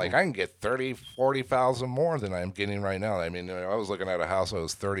 Like I can get 30, 40,000 more than I'm getting right now. I mean, I was looking at a house that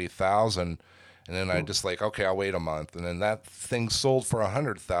was 30,000, and then I just like, okay, I'll wait a month. And then that thing sold for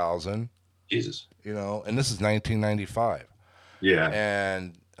 100,000. Jesus. And this is 1995. Yeah.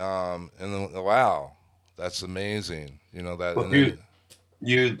 And then, wow, that's amazing. That. Well,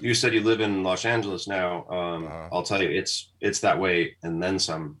 you said you live in Los Angeles now. I'll tell you, it's that way and then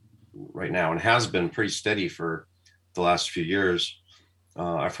some right now, and has been pretty steady for the last few years.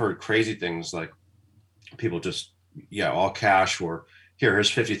 I've heard crazy things like people just, all cash, or here's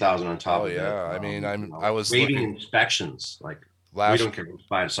 50,000 on top of it. Yeah. I mean, I was waiving looking inspections. Like, we don't care,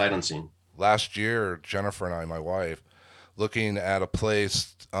 buy it sight unseen. Last year, Jennifer and I, my wife, looking at a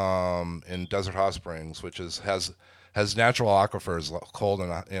place in Desert Hot Springs, which has natural aquifers, cold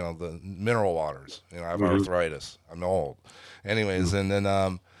and the mineral waters. I have arthritis. I'm old. Anyways, and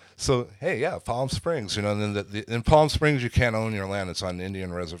then so hey, yeah, Palm Springs. And then in Palm Springs you can't own your land. It's on an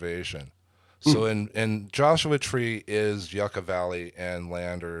Indian reservation. So in Joshua Tree is Yucca Valley and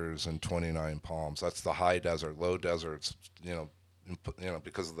Landers and 29 Palms. That's the high desert, low deserts,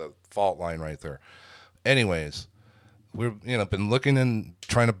 because of the fault line right there. Anyways, we've been looking and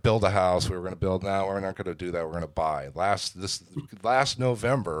trying to build a house. We were going to build. Now we're not going to do that. We're going to buy. Last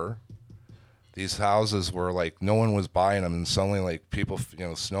November, these houses were like no one was buying them, and suddenly like people,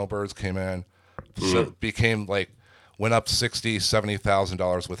 snowbirds came in, so it became like went up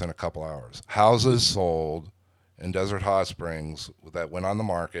 $60,000-$70,000 within a couple hours. Houses sold in Desert Hot Springs that went on the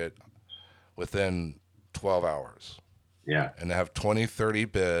market within 12 hours. Yeah. And they have 20, 30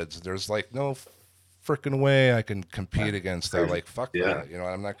 bids. There's like no freaking way I can compete against that. Like, fuck that.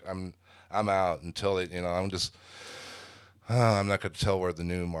 I'm out until they, I'm not going to tell where the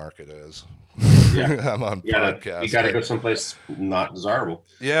new market is. Yeah. I'm on podcast. You got to go someplace not desirable.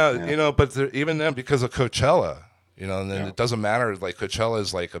 Yeah. But even then, because of Coachella, and then it doesn't matter. Like Coachella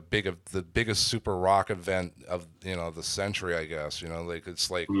is like the biggest super rock event of the century, I guess. Like it's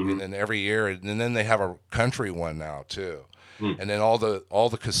like, and then every year, and then they have a country one now too, and then all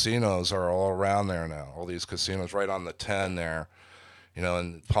the casinos are all around there now. All these casinos right on the 10 there,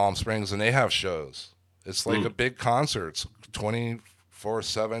 in Palm Springs, and they have shows. It's like a big concerts,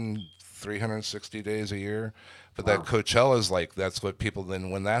 24/7, 360 days a year. But that Coachella is like that's what people then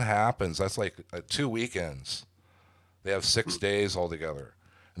when that happens, that's like 2 weekends. They have 6 days altogether.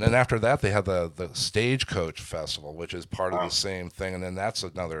 And then after that, they have the Stagecoach Festival, which is part of the same thing. And then that's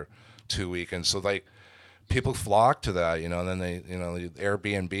another 2 weekends. So, like, people flock to that, and then they,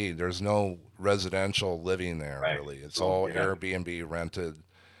 Airbnb. There's no residential living there, really. It's all Airbnb rented.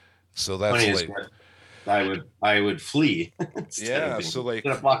 So that's like... I would flee. So, like...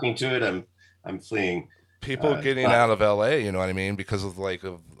 Instead of flocking to it, I'm fleeing. People getting out of LA, you know what I mean? Because of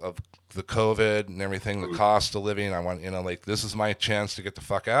the COVID and everything, the cost of living. I want, like this is my chance to get the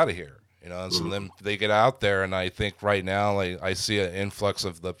fuck out of here, And so then they get out there, and I think right now, like I see an influx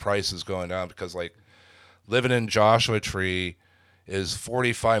of the prices going down because like living in Joshua Tree is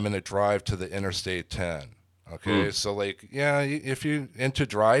 45-minute drive to the Interstate 10. Okay, so like if you're into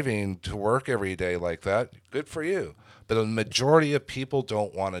driving to work every day like that, good for you. But the majority of people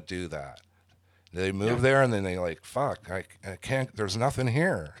don't want to do that. They move there and then they like, fuck, I can't, there's nothing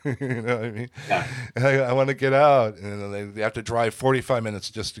here. You know what I mean? Yeah. I want to get out. And then they have to drive 45 minutes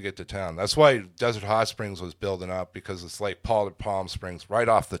just to get to town. That's why Desert Hot Springs was building up, because it's like Palm Springs right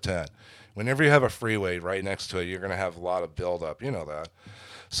off the 10. Whenever you have a freeway right next to it, you're going to have a lot of buildup. You know that.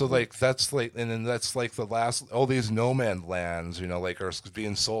 So like that's like, and then that's like the last, all these no man lands, like are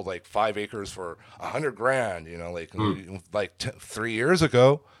being sold like 5 acres for $100,000, like 3 years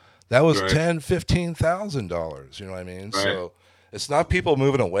ago. That was $10,000-$15,000. You know what I mean? Right. So it's not people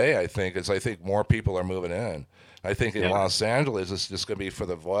moving away. I think more people are moving in. I think in Los Angeles it's just going to be for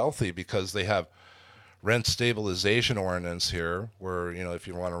the wealthy because they have rent stabilization ordinance here, where if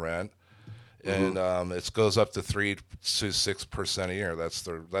you want to rent, and it goes up to 3 to 6% a year. That's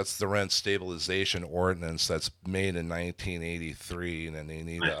the rent stabilization ordinance that's made in 1983, and then they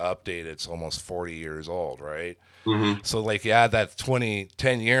need to update it. It's almost 40 years old, right? So like you add that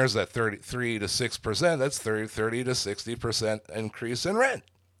 10 years, that 3 to 6%, that's 30 to 60% increase in rent,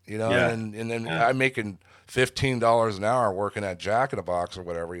 and then I'm making $15 an hour working at Jack in the Box or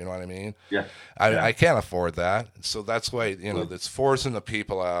whatever, you know what I mean? I can't afford that. So that's why, it's forcing the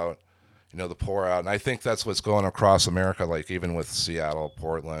people out, the poor out. And I think that's what's going across America, like even with Seattle,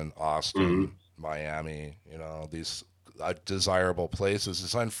 Portland, Austin, Miami, these desirable places.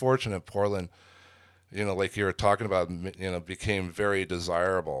 It's unfortunate Portland, like you were talking about, became very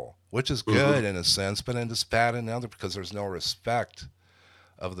desirable, which is good in a sense, but then it's bad in another because there's no respect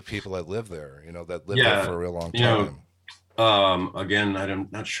of the people that live there, that live there for a real long time. Again, I'm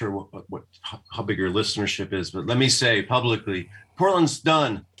not sure how big your listenership is, but let me say publicly, Portland's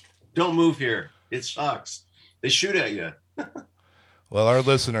done. Don't move here. It sucks. They shoot at you. Well, our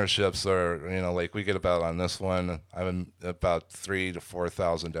listenerships are, like we get about on this one, I'm about 3,000 to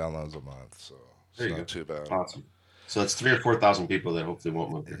 4,000 downloads a month, so it's not too bad. Awesome. So that's 3,000 or 4,000 people that hopefully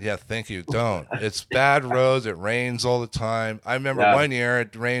won't move here. Yeah, thank you. Don't. It's bad roads. It rains all the time. I remember one year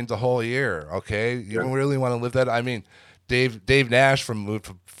it rained the whole year. Okay, you don't really want to live that. I mean, Dave Nash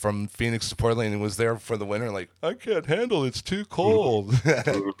moved from Phoenix to Portland and was there for the winter. Like, I can't handle it. It's too cold.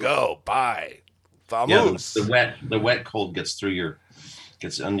 Go bye. Vamos. The wet cold gets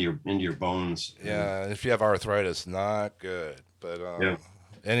into your bones. Yeah, if you have arthritis, not good. But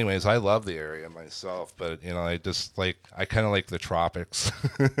anyways, I love the area myself. But I just I kind of like the tropics.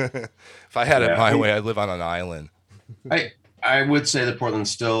 If I had it my way, I'd live on an island. I would say that Portland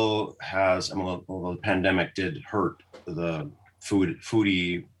still has, although the pandemic did hurt the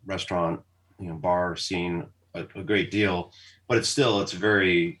foodie restaurant bar scene a great deal, but it's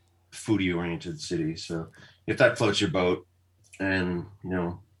very foodie oriented city. So if that floats your boat, and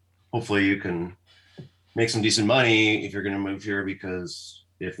hopefully you can make some decent money if you're going to move here, because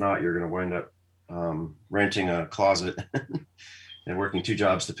if not, you're going to wind up renting a closet and working 2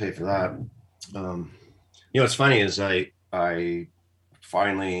 jobs to pay for that. What's funny is I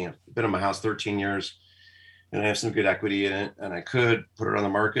finally been in my house 13 years, and I have some good equity in it, and I could put it on the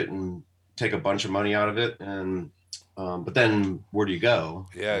market and take a bunch of money out of it. And but then where do you go?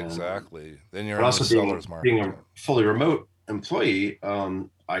 Yeah, And, exactly. Then you're but in also the seller's being market. a fully remote employee,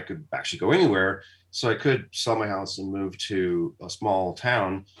 I could actually go anywhere. So I could sell my house and move to a small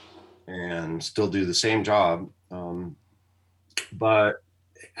town and still do the same job. But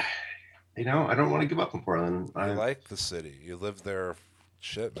I don't want to give up on Portland. You like the city. You lived there,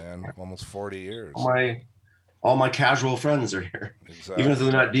 shit, man, almost 40 years. All my casual friends are here, Exactly. even if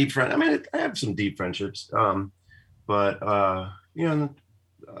they're not deep friends. I mean, I have some deep friendships, but my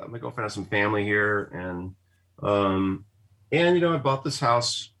girlfriend has some family here, and I bought this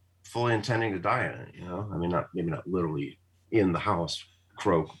house fully intending to die in it. I mean, maybe not literally in the house,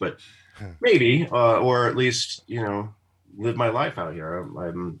 croak, but maybe, or at least live my life out here.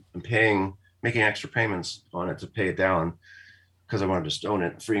 I'm making extra payments on it to pay it down, because I want to just own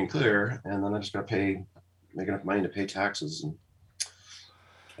it free and clear, and then I just got to make enough money to pay taxes. And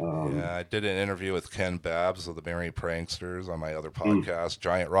yeah, I did an interview with Ken Babbs of the Merry Pranksters on my other podcast,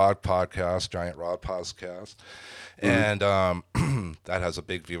 Giant Rod Podcast, and that has a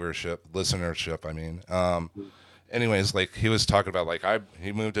big listenership. I mean, anyways, like he was talking about, like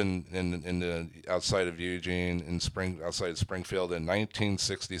he moved in the outside of Eugene outside of Springfield in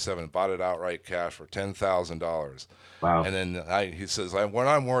 1967, bought it outright cash for $10,000. Wow. And then he says, when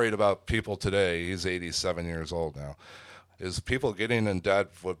I'm worried about people today, he's 87 years old now, is people getting in debt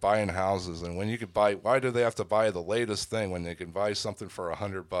with buying houses. And when you could why do they have to buy the latest thing when they can buy something for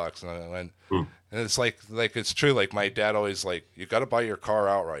 $100? And it's like it's true. Like my dad always you got to buy your car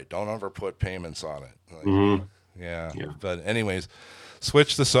outright. Don't ever put payments on it. Yeah. But anyways,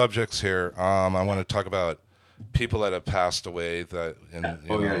 switch the subjects here. I want to talk about people that have passed away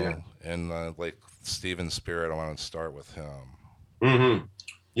and like Steven Spirit. I want to start with him.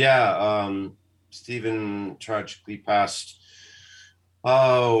 Steven tragically passed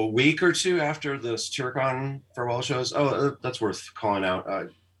a week or two after the Satyricon farewell shows. Oh, that's worth calling out.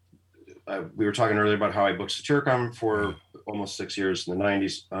 We were talking earlier about how I booked Satyricon for almost 6 years in the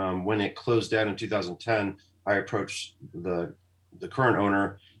 90s. When it closed down in 2010, I approached the current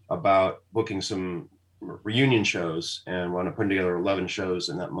owner about booking some reunion shows, and wound up putting together 11 shows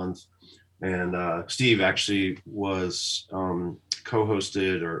in that month. And Steve actually was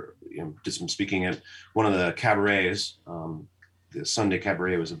co-hosted or did some speaking at one of the cabarets. The Sunday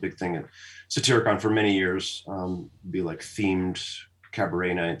Cabaret was a big thing at Satyricon for many years. Be like themed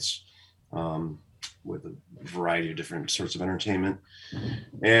cabaret nights with a variety of different sorts of entertainment.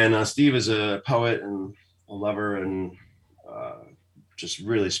 And Steve is a poet and a lover, and just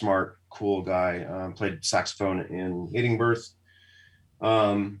really smart, cool guy. Played saxophone in Hating-Birth.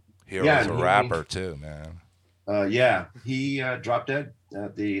 He was a rapper too, man. He dropped dead I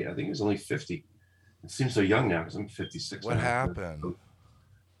think he was only 50. It seems so young now because I'm 56. What happened?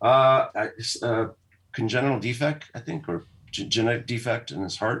 Congenital defect, I think, or genetic defect in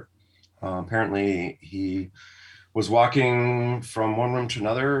his heart. Apparently he was walking from one room to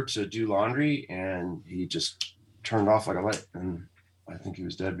another to do laundry, and he just turned off like a light, and I think he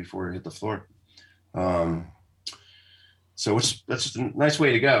was dead before he hit the floor. So that's just a nice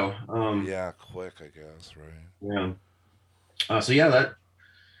way to go. Quick, I guess, right? Yeah. So yeah,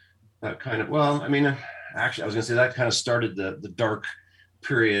 that kind of, well, I mean, actually, I was gonna say that kind of started the dark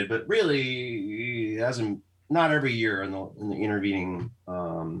period, but really, it hasn't, not every year in the intervening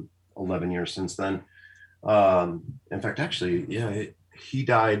 11 years since then. In fact, actually, he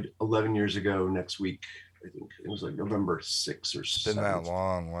died 11 years ago next week. I think it was like November 6th or 7th. It's been that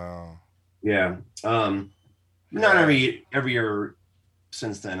long. Wow. Yeah. Not every year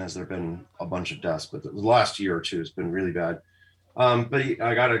since then has there been a bunch of deaths, but the last year or two has been really bad. But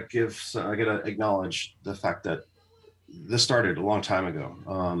I gotta acknowledge the fact that this started a long time ago.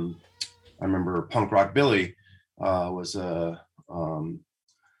 I remember Punk Rock Billy was a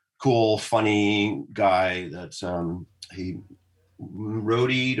cool, funny guy that he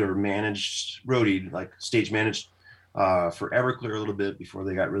like stage managed for Everclear a little bit before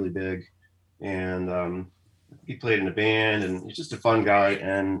they got really big. And he played in a band, and he's just a fun guy.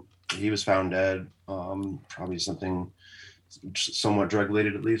 And he was found dead, probably something somewhat drug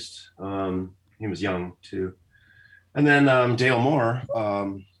related, at least. He was young too. And then Dale Moore,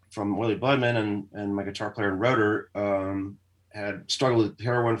 from Willie Budman and my guitar player and Rotor, had struggled with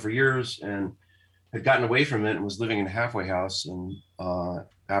heroin for years and had gotten away from it and was living in a halfway house. And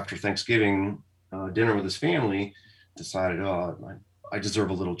after Thanksgiving dinner with his family, decided, I deserve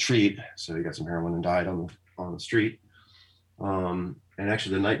a little treat. So he got some heroin and died on the street. And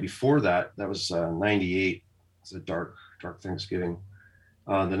actually, the night before that was 98. It's a dark Thanksgiving.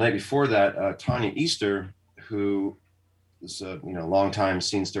 The night before that, Tanya Easter, who was a longtime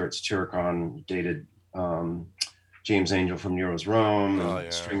scene star at Satyricon, dated James Angel from Nero's Rome,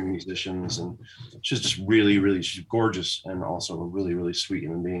 and string musicians, and she's just really, she's gorgeous and also a really, really sweet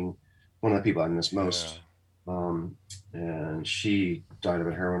human being. One of the people I miss most. And she died of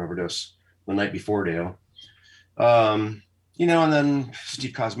a heroin overdose the night before Dale. And then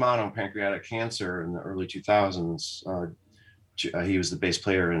Steve Cosmano, pancreatic cancer in the early 2000s. He was the bass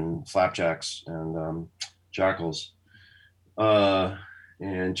player in Flapjacks and Jackals.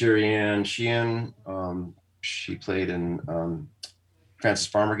 And Jerry Ann Sheehan, she played in Francis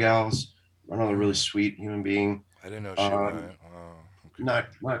Farmer Gals, another really sweet human being. I didn't know she died. Wow. Okay.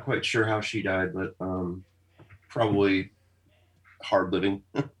 Not quite sure how she died, but probably hard living.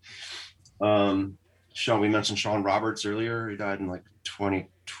 We mentioned Sean Roberts earlier. He died in like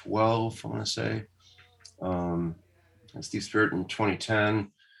 2012, I want to say. And Steve Spirit in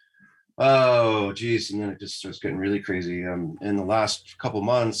 2010. Oh, geez. And then it just starts getting really crazy. In the last couple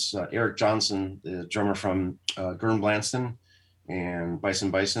months, Eric Johnson, the drummer from Gurn Blanston and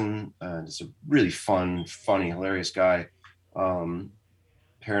Bison, just a really fun, funny, hilarious guy.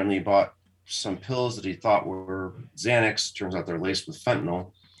 Apparently bought some pills that he thought were Xanax. Turns out they're laced with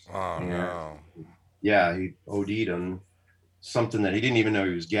fentanyl. Oh, no. Yeah, he OD'd on something that he didn't even know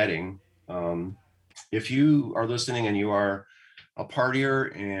he was getting. If you are listening and you are a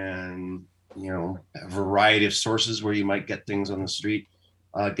partier and, a variety of sources where you might get things on the street,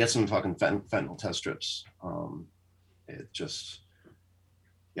 get some fucking fentanyl test strips. It just,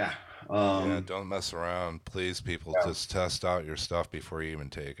 don't mess around. Please, people, just test out your stuff before you even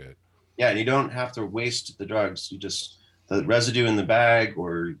take it. Yeah, and you don't have to waste the drugs. You just, the residue in the bag,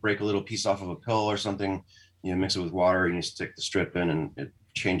 or you break a little piece off of a pill or something, mix it with water and you stick the strip in and it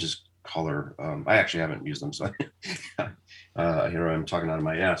changes color. I actually haven't used them, so here I'm talking out of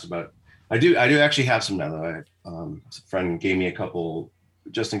my ass, but I do actually have some now, though. A friend gave me a couple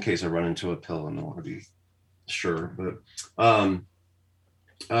just in case I run into a pill and I want to be sure. But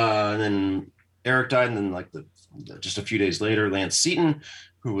and then Eric died, and then just a few days later, Lance Seaton,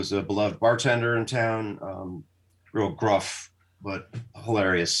 who was a beloved bartender in town, real gruff but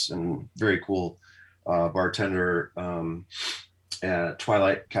hilarious and very cool bartender at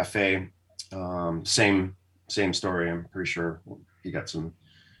Twilight Cafe. Same story. I'm pretty sure he got some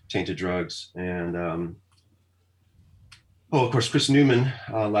tainted drugs. And of course, Chris Newman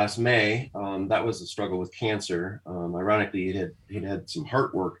last May. That was a struggle with cancer. Ironically, he'd had some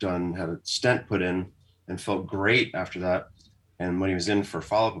heart work done, had a stent put in, and felt great after that. And when he was in for a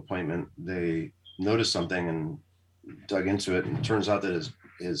follow-up appointment, they noticed something and dug into it, and it turns out that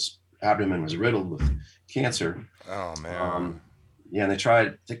his abdomen was riddled with cancer. Oh man. And they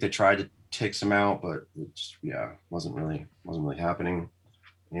tried to take some out, but it just, wasn't really happening.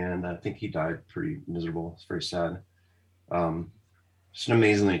 And I think he died pretty miserable. It's very sad. Just an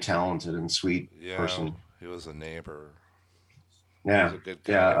amazingly talented and sweet person. He was a neighbor. Yeah. He was a good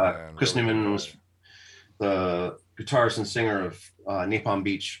guy, man. Chris Really Newman was the guitarist and singer of Napalm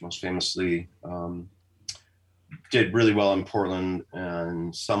Beach, most famously. Did really well in Portland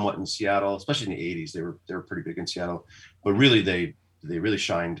and somewhat in Seattle, especially in the 80s. They were pretty big in Seattle, but really they really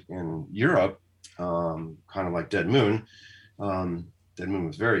shined in Europe, kind of like Dead Moon. Dead Moon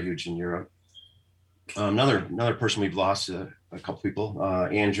was very huge in Europe. Another person we've lost, a couple people,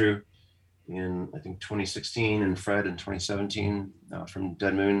 Andrew in I think 2016 and Fred in 2017 from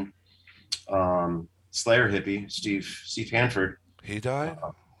Dead Moon. Slayer hippie Steve Hanford. He died?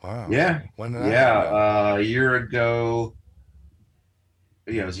 Wow. Yeah. When did that happen? A year ago.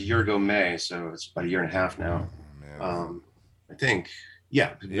 Yeah, it was a year ago May, so it's about a year and a half now. Oh, I think.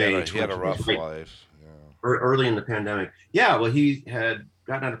 Yeah. he had a rough life. Yeah. Early in the pandemic. Yeah, well, he had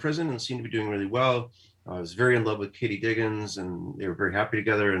gotten out of prison and seemed to be doing really well. I was very in love with Katie Diggins, and they were very happy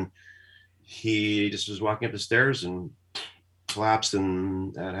together. And he just was walking up the stairs and collapsed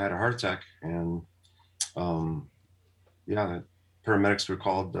and had a heart attack. And the paramedics were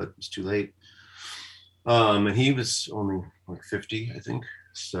called, but it was too late. And he was only like 50, I think.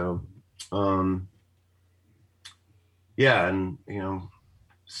 So, and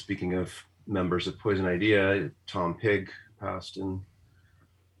speaking of members of Poison Idea, Tom Pig passed in,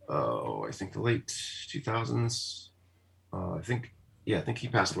 I think the late 2000s. I think yeah, I think he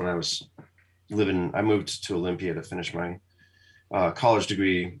passed when I was living. I moved to Olympia to finish my college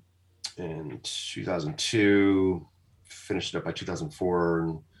degree in 2002. Finished it up by 2004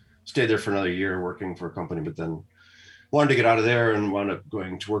 and stayed there for another year working for a company, but then wanted to get out of there and wound up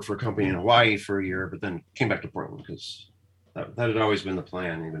going to work for a company in Hawaii for a year, but then came back to Portland because that had always been the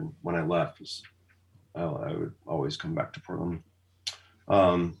plan. Even when I left, was I would always come back to Portland.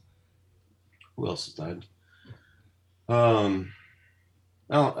 Who else has died?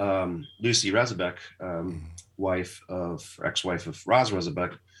 Lucy Razabek, ex-wife of Roz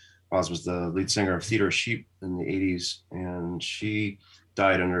Razabek. Roz was the lead singer of Theater of Sheep in the 80s, and she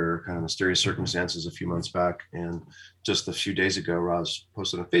died under kind of mysterious circumstances a few months back. And just a few days ago, Roz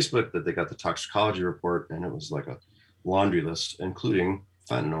posted on Facebook that they got the toxicology report, and it was like a laundry list, including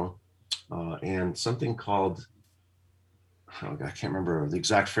fentanyl and something called, I can't remember the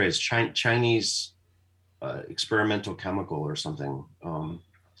exact phrase, Chinese experimental chemical or something.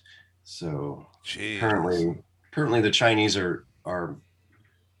 So apparently the Chinese are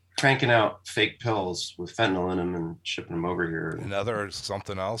cranking out fake pills with fentanyl in them and shipping them over here. Another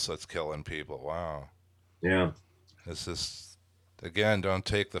something else that's killing people. Wow. Yeah. It's just, again, don't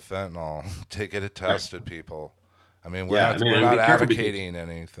take the fentanyl. Take it tested, people. I mean, we're not advocating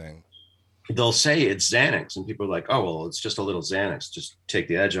anything. They'll say it's Xanax, and people are like, "Oh, well, it's just a little Xanax. Just take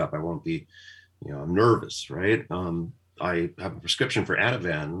the edge off. I won't be, I'm nervous, right?" I have a prescription for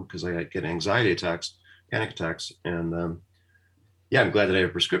Ativan because I get anxiety attacks, panic attacks, and I'm glad that I have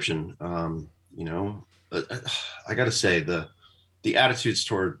a prescription. I got to say the attitudes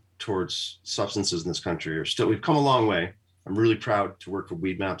towards substances in this country are still. We've come a long way. I'm really proud to work for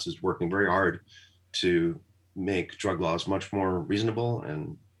Weed Maps. Is working very hard to make drug laws much more reasonable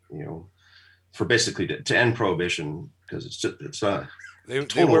and for basically to end prohibition, because it's a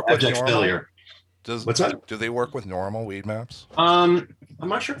total abject failure. What's that? Do they work with NORML Weed Maps? I'm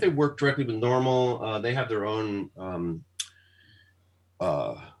not sure if they work directly with NORML. They have their own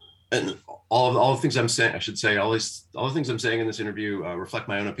and all the things I'm saying, I should say, all the things I'm saying in this interview reflect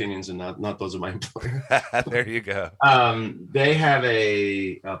my own opinions and not those of my employer. There you go. They have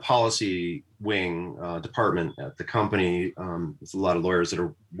a policy wing department at the company. With a lot of lawyers that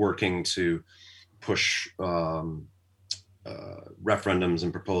are working to push referendums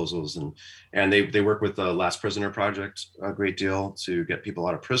and proposals, and they work with the Last Prisoner Project a great deal to get people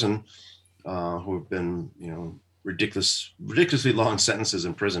out of prison who have been ridiculously long sentences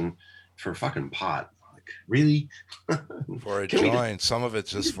in prison for fucking pot. Like, really? For a joint. Some of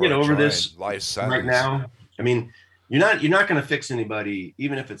it's just for get over joint, this life sentence. Right now. I mean, you're not going to fix anybody,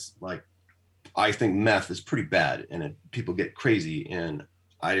 even if it's like, I think meth is pretty bad and people get crazy, and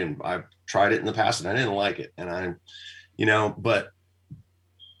I've tried it in the past and I didn't like it, and but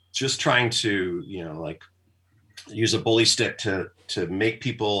just trying to like use a bully stick to make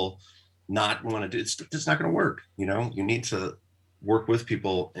people not want to do it's not going to work. You need to work with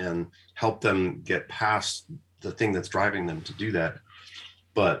people and help them get past the thing that's driving them to do that.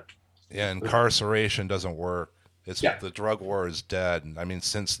 But incarceration doesn't work. The drug war is dead. I mean,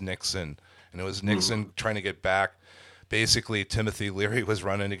 since Nixon, and it was Nixon trying to get back. Basically, Timothy Leary was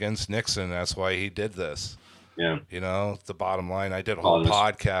running against Nixon. That's why he did this. Yeah. The bottom line, I did a whole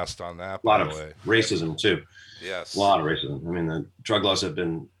podcast on that. A lot of racism too. Yes. A lot of racism. I mean, the drug laws have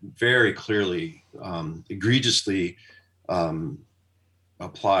been very clearly, egregiously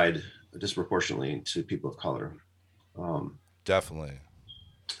applied disproportionately to people of color. Definitely.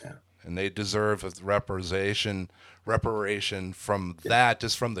 Yeah. And they deserve reparation from that,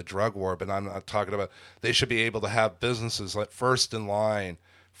 just from the drug war. But I'm not talking about, they should be able to have businesses like first in line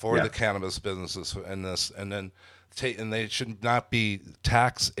for the cannabis businesses and then they should not be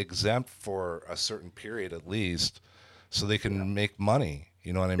tax exempt for a certain period at least, so they can make money.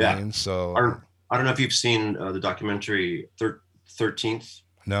 You know what I mean? So I don't know if you've seen the documentary 13th.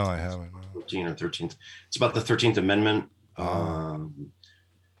 No, I haven't. No. 13 or 13th. It's about the 13th Amendment.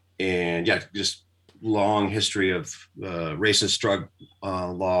 And just long history of racist drug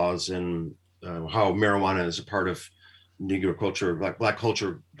laws and how marijuana is a part of Negro culture, black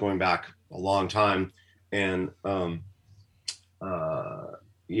culture, going back a long time, and and how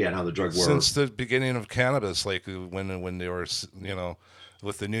the drug war since the beginning of cannabis, like when they were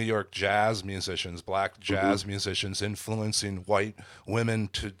with the New York jazz musicians, black jazz musicians influencing white women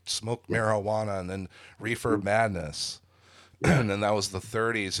to smoke marijuana, and then reefer madness. And then that was the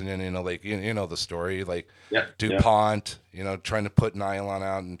 30s, and then the story, like DuPont, trying to put nylon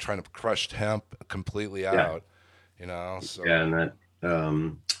out and trying to crush hemp completely out, So and that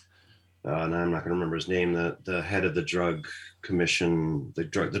and I'm not going to remember his name. The head of the drug commission, the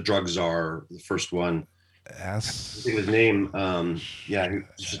drug czar, the first one, think of his name. Yeah, he was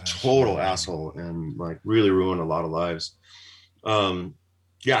just a total asshole and like really ruined a lot of lives.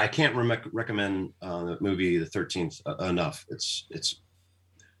 Yeah, I can't recommend the movie The 13th enough. It's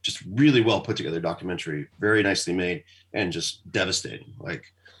just really well put together documentary, very nicely made, and just devastating. Like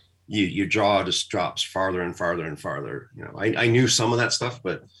your jaw just drops farther and farther and farther. You know, I knew some of that stuff,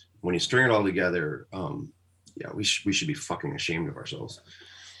 but when you string it all together, yeah, we should be fucking ashamed of ourselves.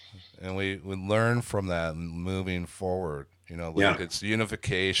 And we learn from that moving forward. You know, like it's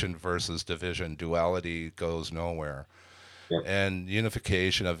unification versus division. Duality goes nowhere. Yep. And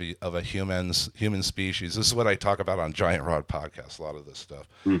unification of a human species. This is what I talk about on Giant Rod Podcast, a lot of this stuff,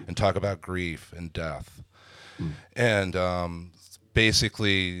 and talk about grief and death. And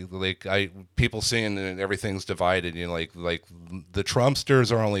basically, like people seeing that everything's divided. You know, like the Trumpsters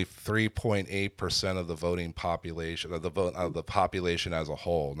are only 3.8% of the voting population, of the population as a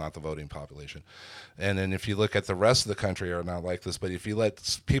whole, not the voting population. And then if you look at the rest of the country, are not like this. But if you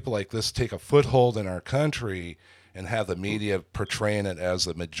let people like this take a foothold in our country and have the media portraying it as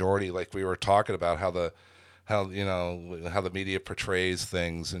the majority, like we were talking about, how the media portrays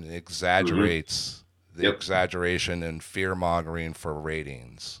things and exaggerates the exaggeration and fear mongering for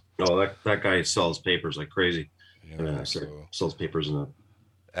ratings. Oh, that guy sells papers like crazy. You know, sells papers in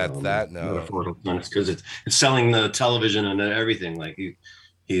that note, because it's selling the television and everything. Like he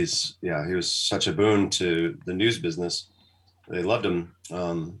was such a boon to the news business. They loved him,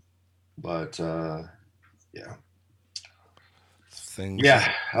 but yeah.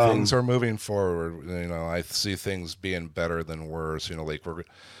 Things are moving forward. You know, I see things being better than worse. You know, like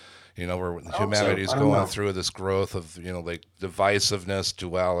humanity's going through this growth of, you know, like divisiveness,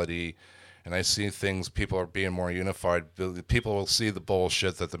 duality, and I see people are being more unified. People will see the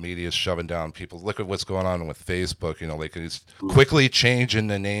bullshit that the media is shoving down people. Look at what's going on with Facebook. You know, like it's quickly changing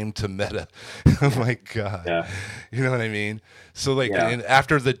the name to Meta. Oh my God. Yeah. You know what I mean? So like, and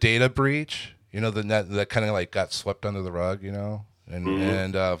after the data breach, you know, that kind of like got swept under the rug, you know.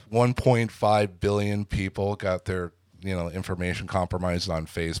 And 1.5 billion people got their, you know, information compromised on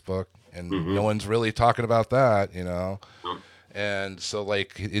Facebook, and no one's really talking about that, you know. And so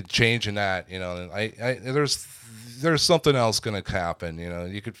like it changing that, you know, and I there's something else going to happen, you know.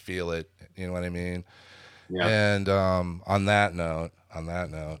 You could feel it, you know what I mean? Yeah. And on that note,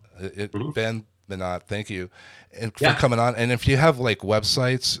 Ben Minot, thank you and for coming on. And if you have like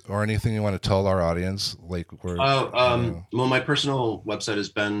websites or anything you want to tell our audience, like well, my personal website is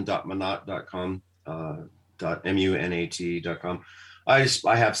ben.minot.com, .munat.com.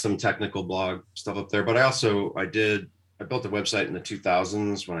 I have some technical blog stuff up there, but I built a website in the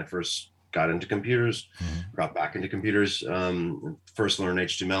 2000s when I first got into computers, got back into computers, first learned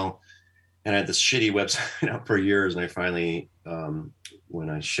HTML, and I had this shitty website out for years. And I finally, when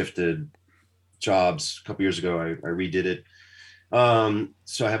I shifted jobs a couple years ago, I redid it.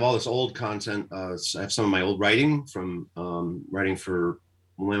 So I have all this old content. So I have some of my old writing from writing for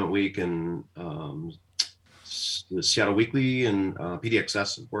Willamette Week and the Seattle Weekly and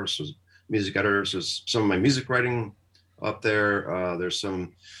PDXS, of course, was music editor. So some of my music writing up there. There's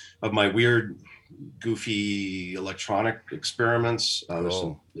some of my weird, goofy electronic experiments.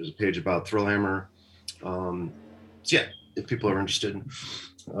 Cool. There's a page about Thrillhammer. So yeah, if people are interested.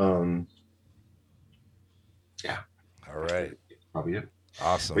 Yeah. All right. Probably it.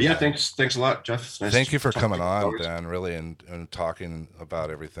 Awesome. But yeah, thanks a lot, Jeff. Nice Thank you for coming on, Dan, really, and talking about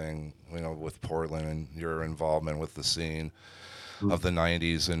everything, you know, with Portland and your involvement with the scene of the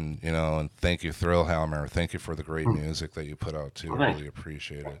 90s, and, you know, and thank you, Thrillhammer. Thank you for the great music that you put out too. I really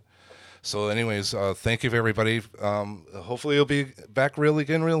appreciate it. So anyways, thank you everybody. Hopefully you'll be back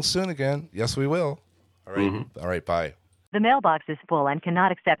real soon again. Yes, we will. All right. All right. Bye. The mailbox is full and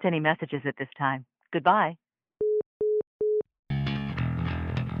cannot accept any messages at this time. Goodbye.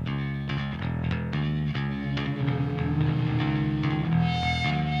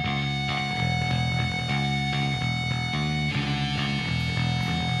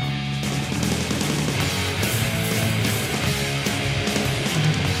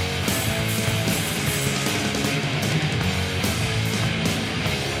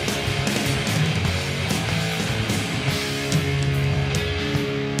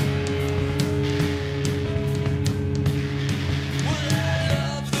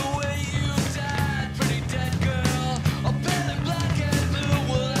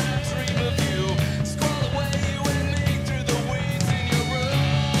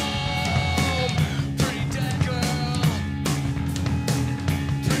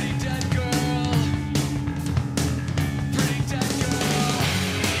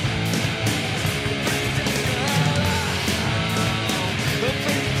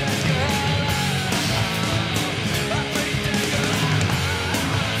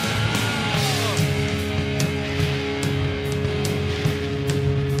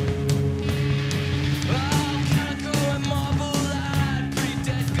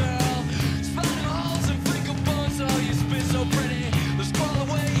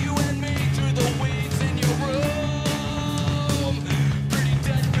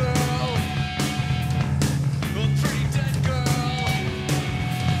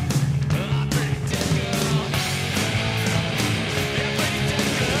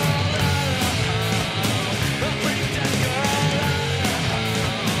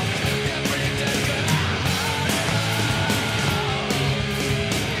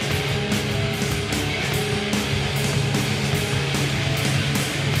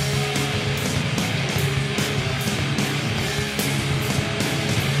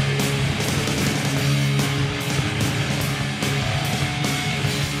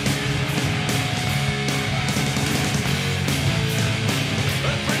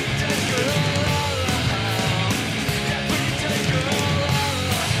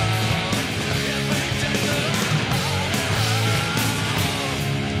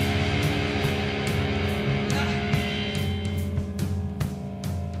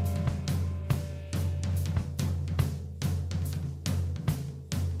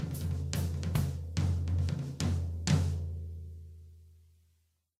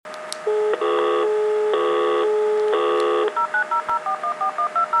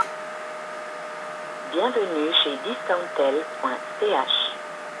 soundtel.ch.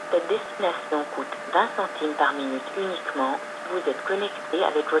 Cette destination coûte 20 centimes par minute uniquement. Vous êtes connecté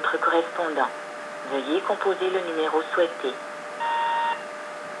avec votre correspondant. Veuillez composer le numéro souhaité.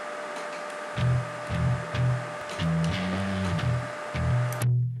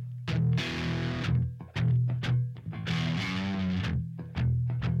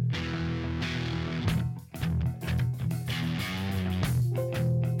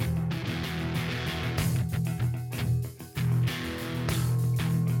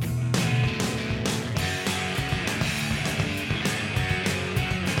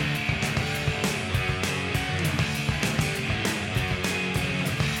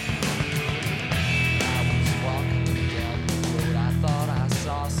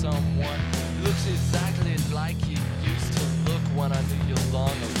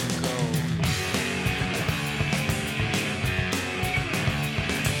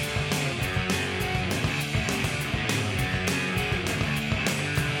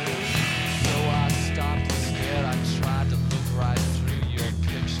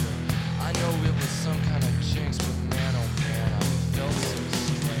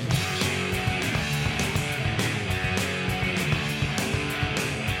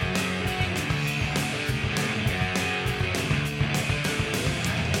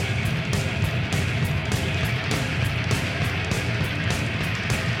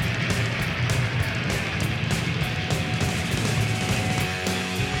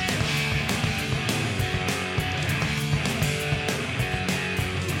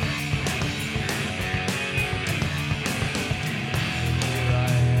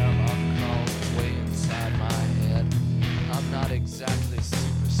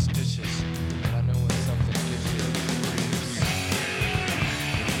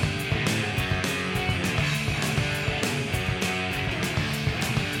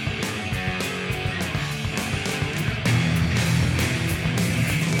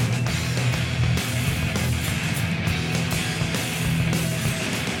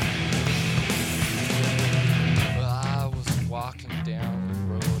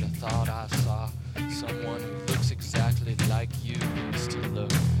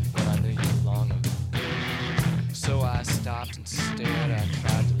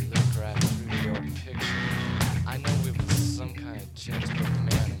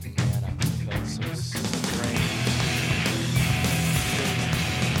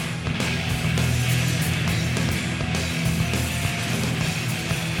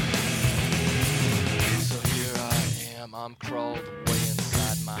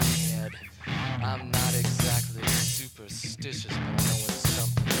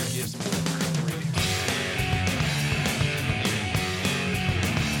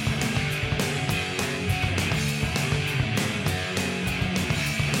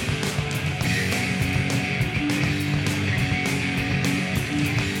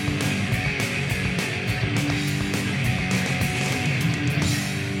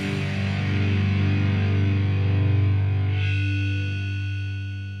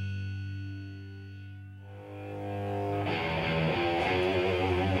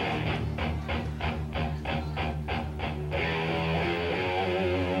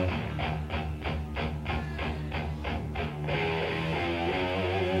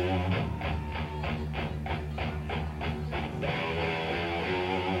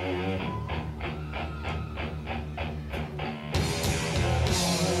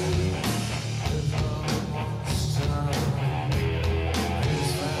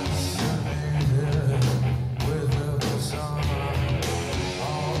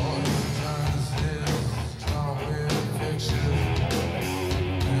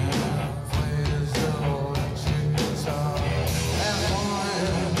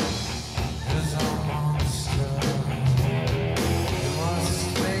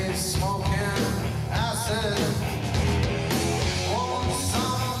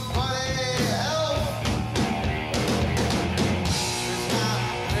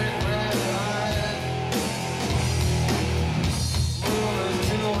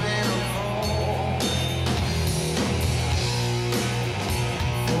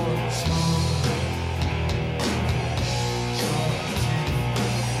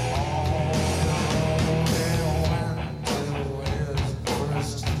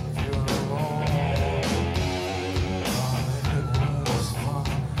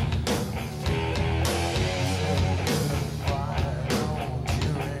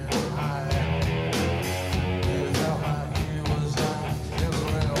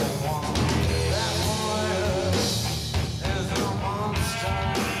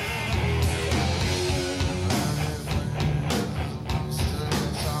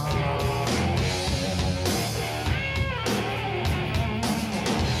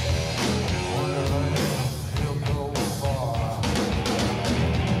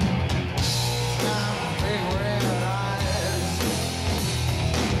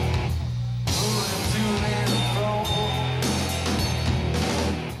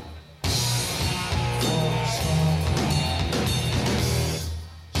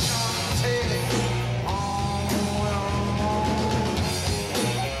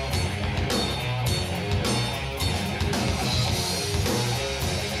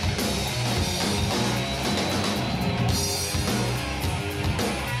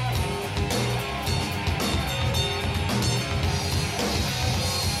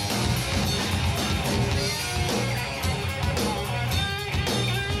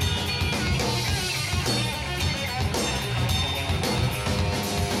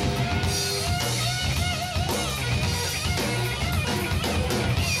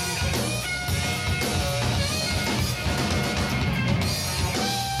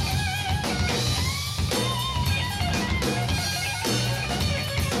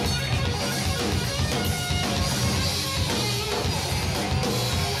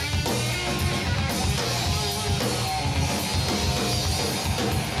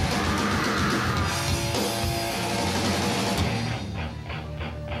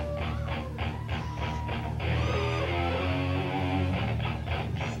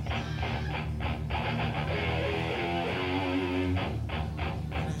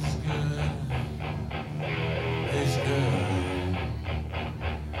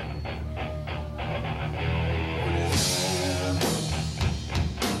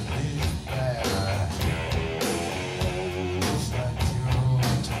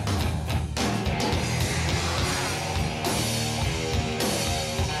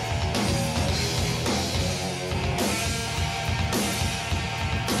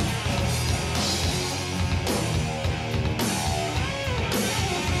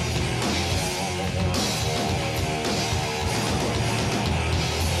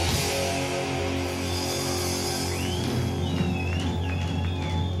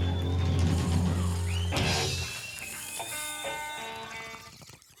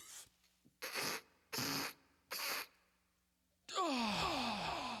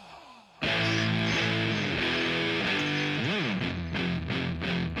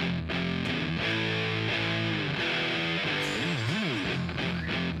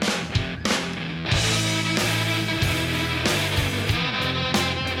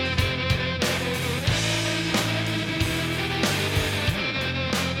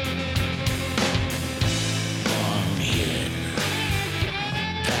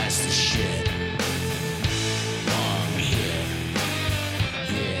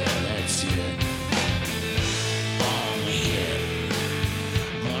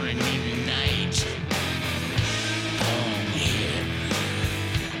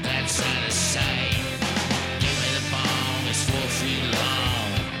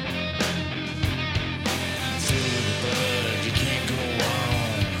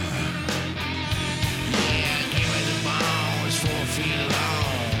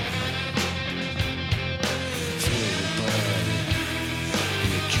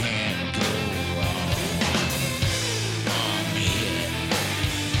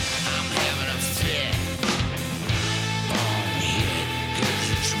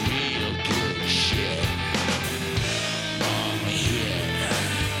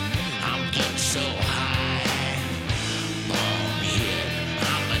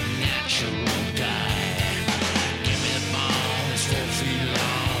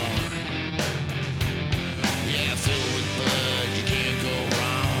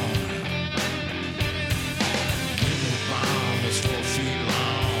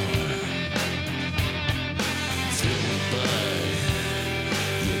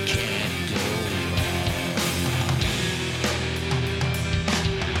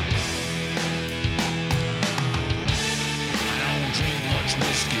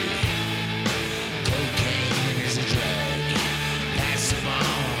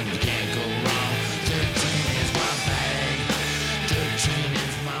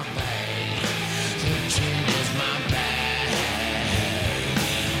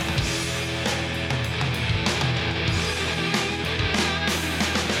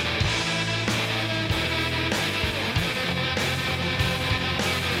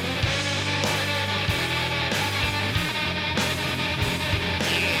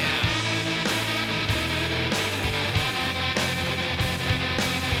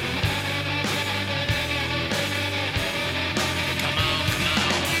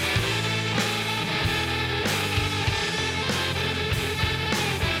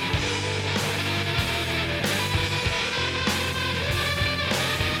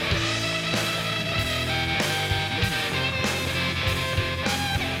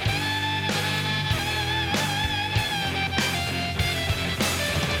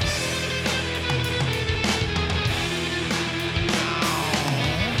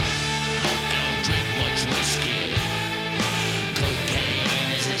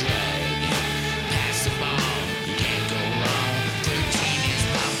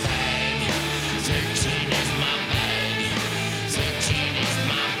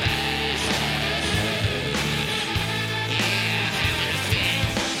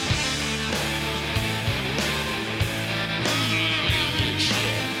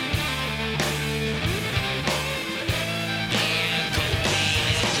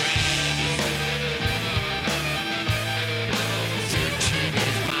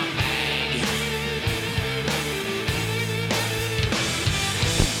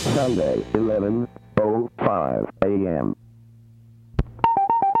 Sunday, 11:05 a.m.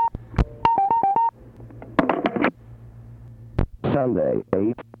 Sunday,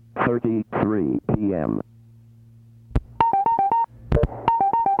 8:33 p.m.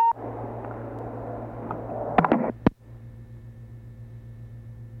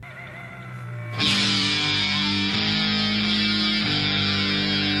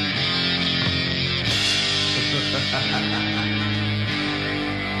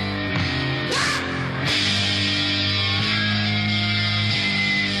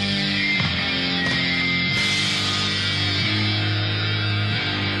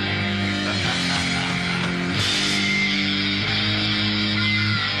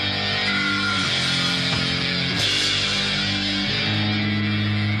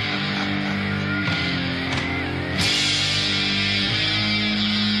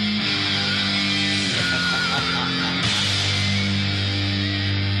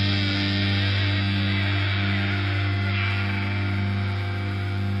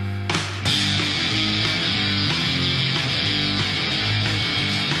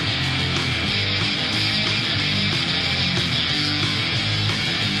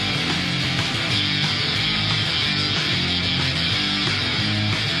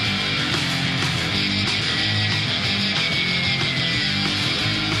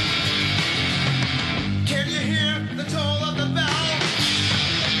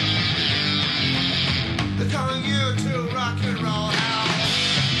 Rock and roll hell.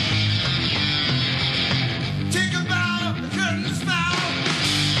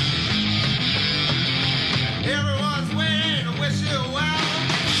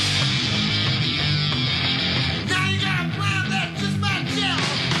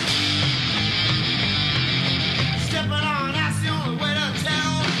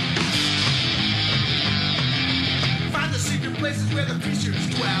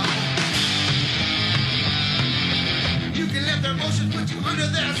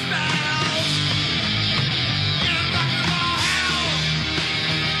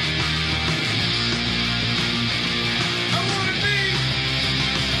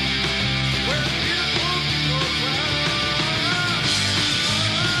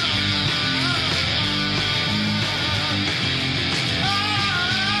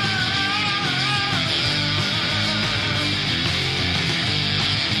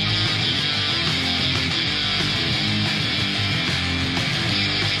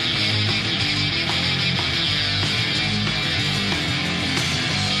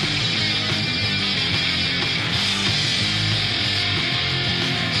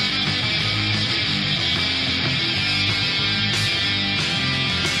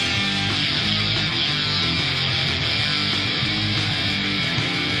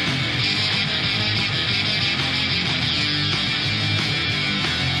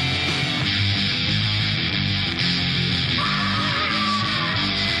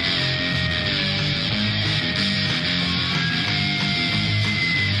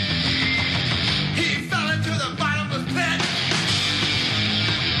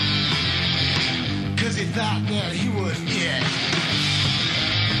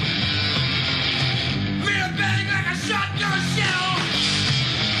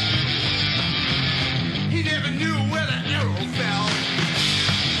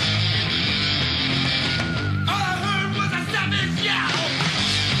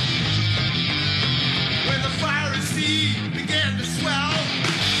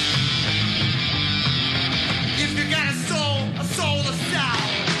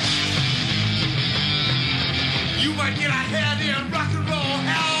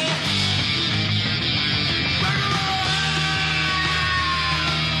 Rock and roll hell.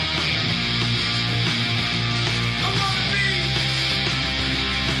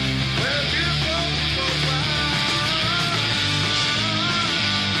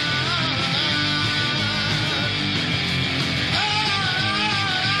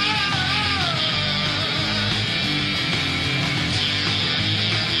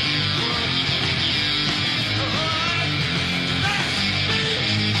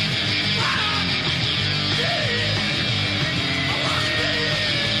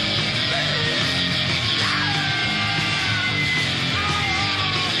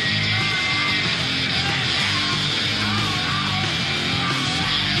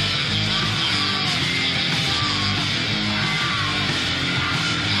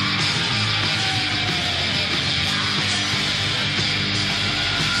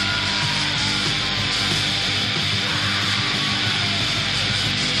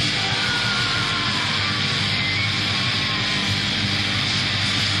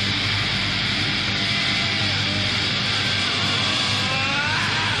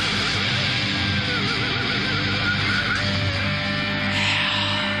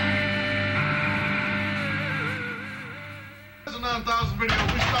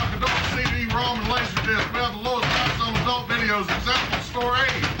 videos. We stock adult CD, ROM, and Laserdisc. We have the lowest price on adult videos, except for Store A,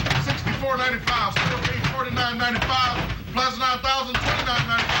 $64.95. Store B, $49.95. Plaza 9000,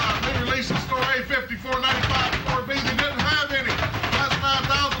 $29.95. New releases, Store A, $54.95. Store B, they didn't have any. Plaza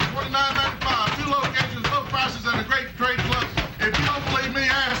 9000, $29.95. Two locations, low prices, and a great trade club. If you don't believe me,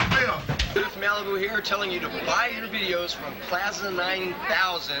 ask Bill. Booth Malibu here telling you to buy your videos from Plaza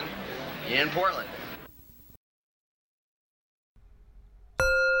 9000 in Portland.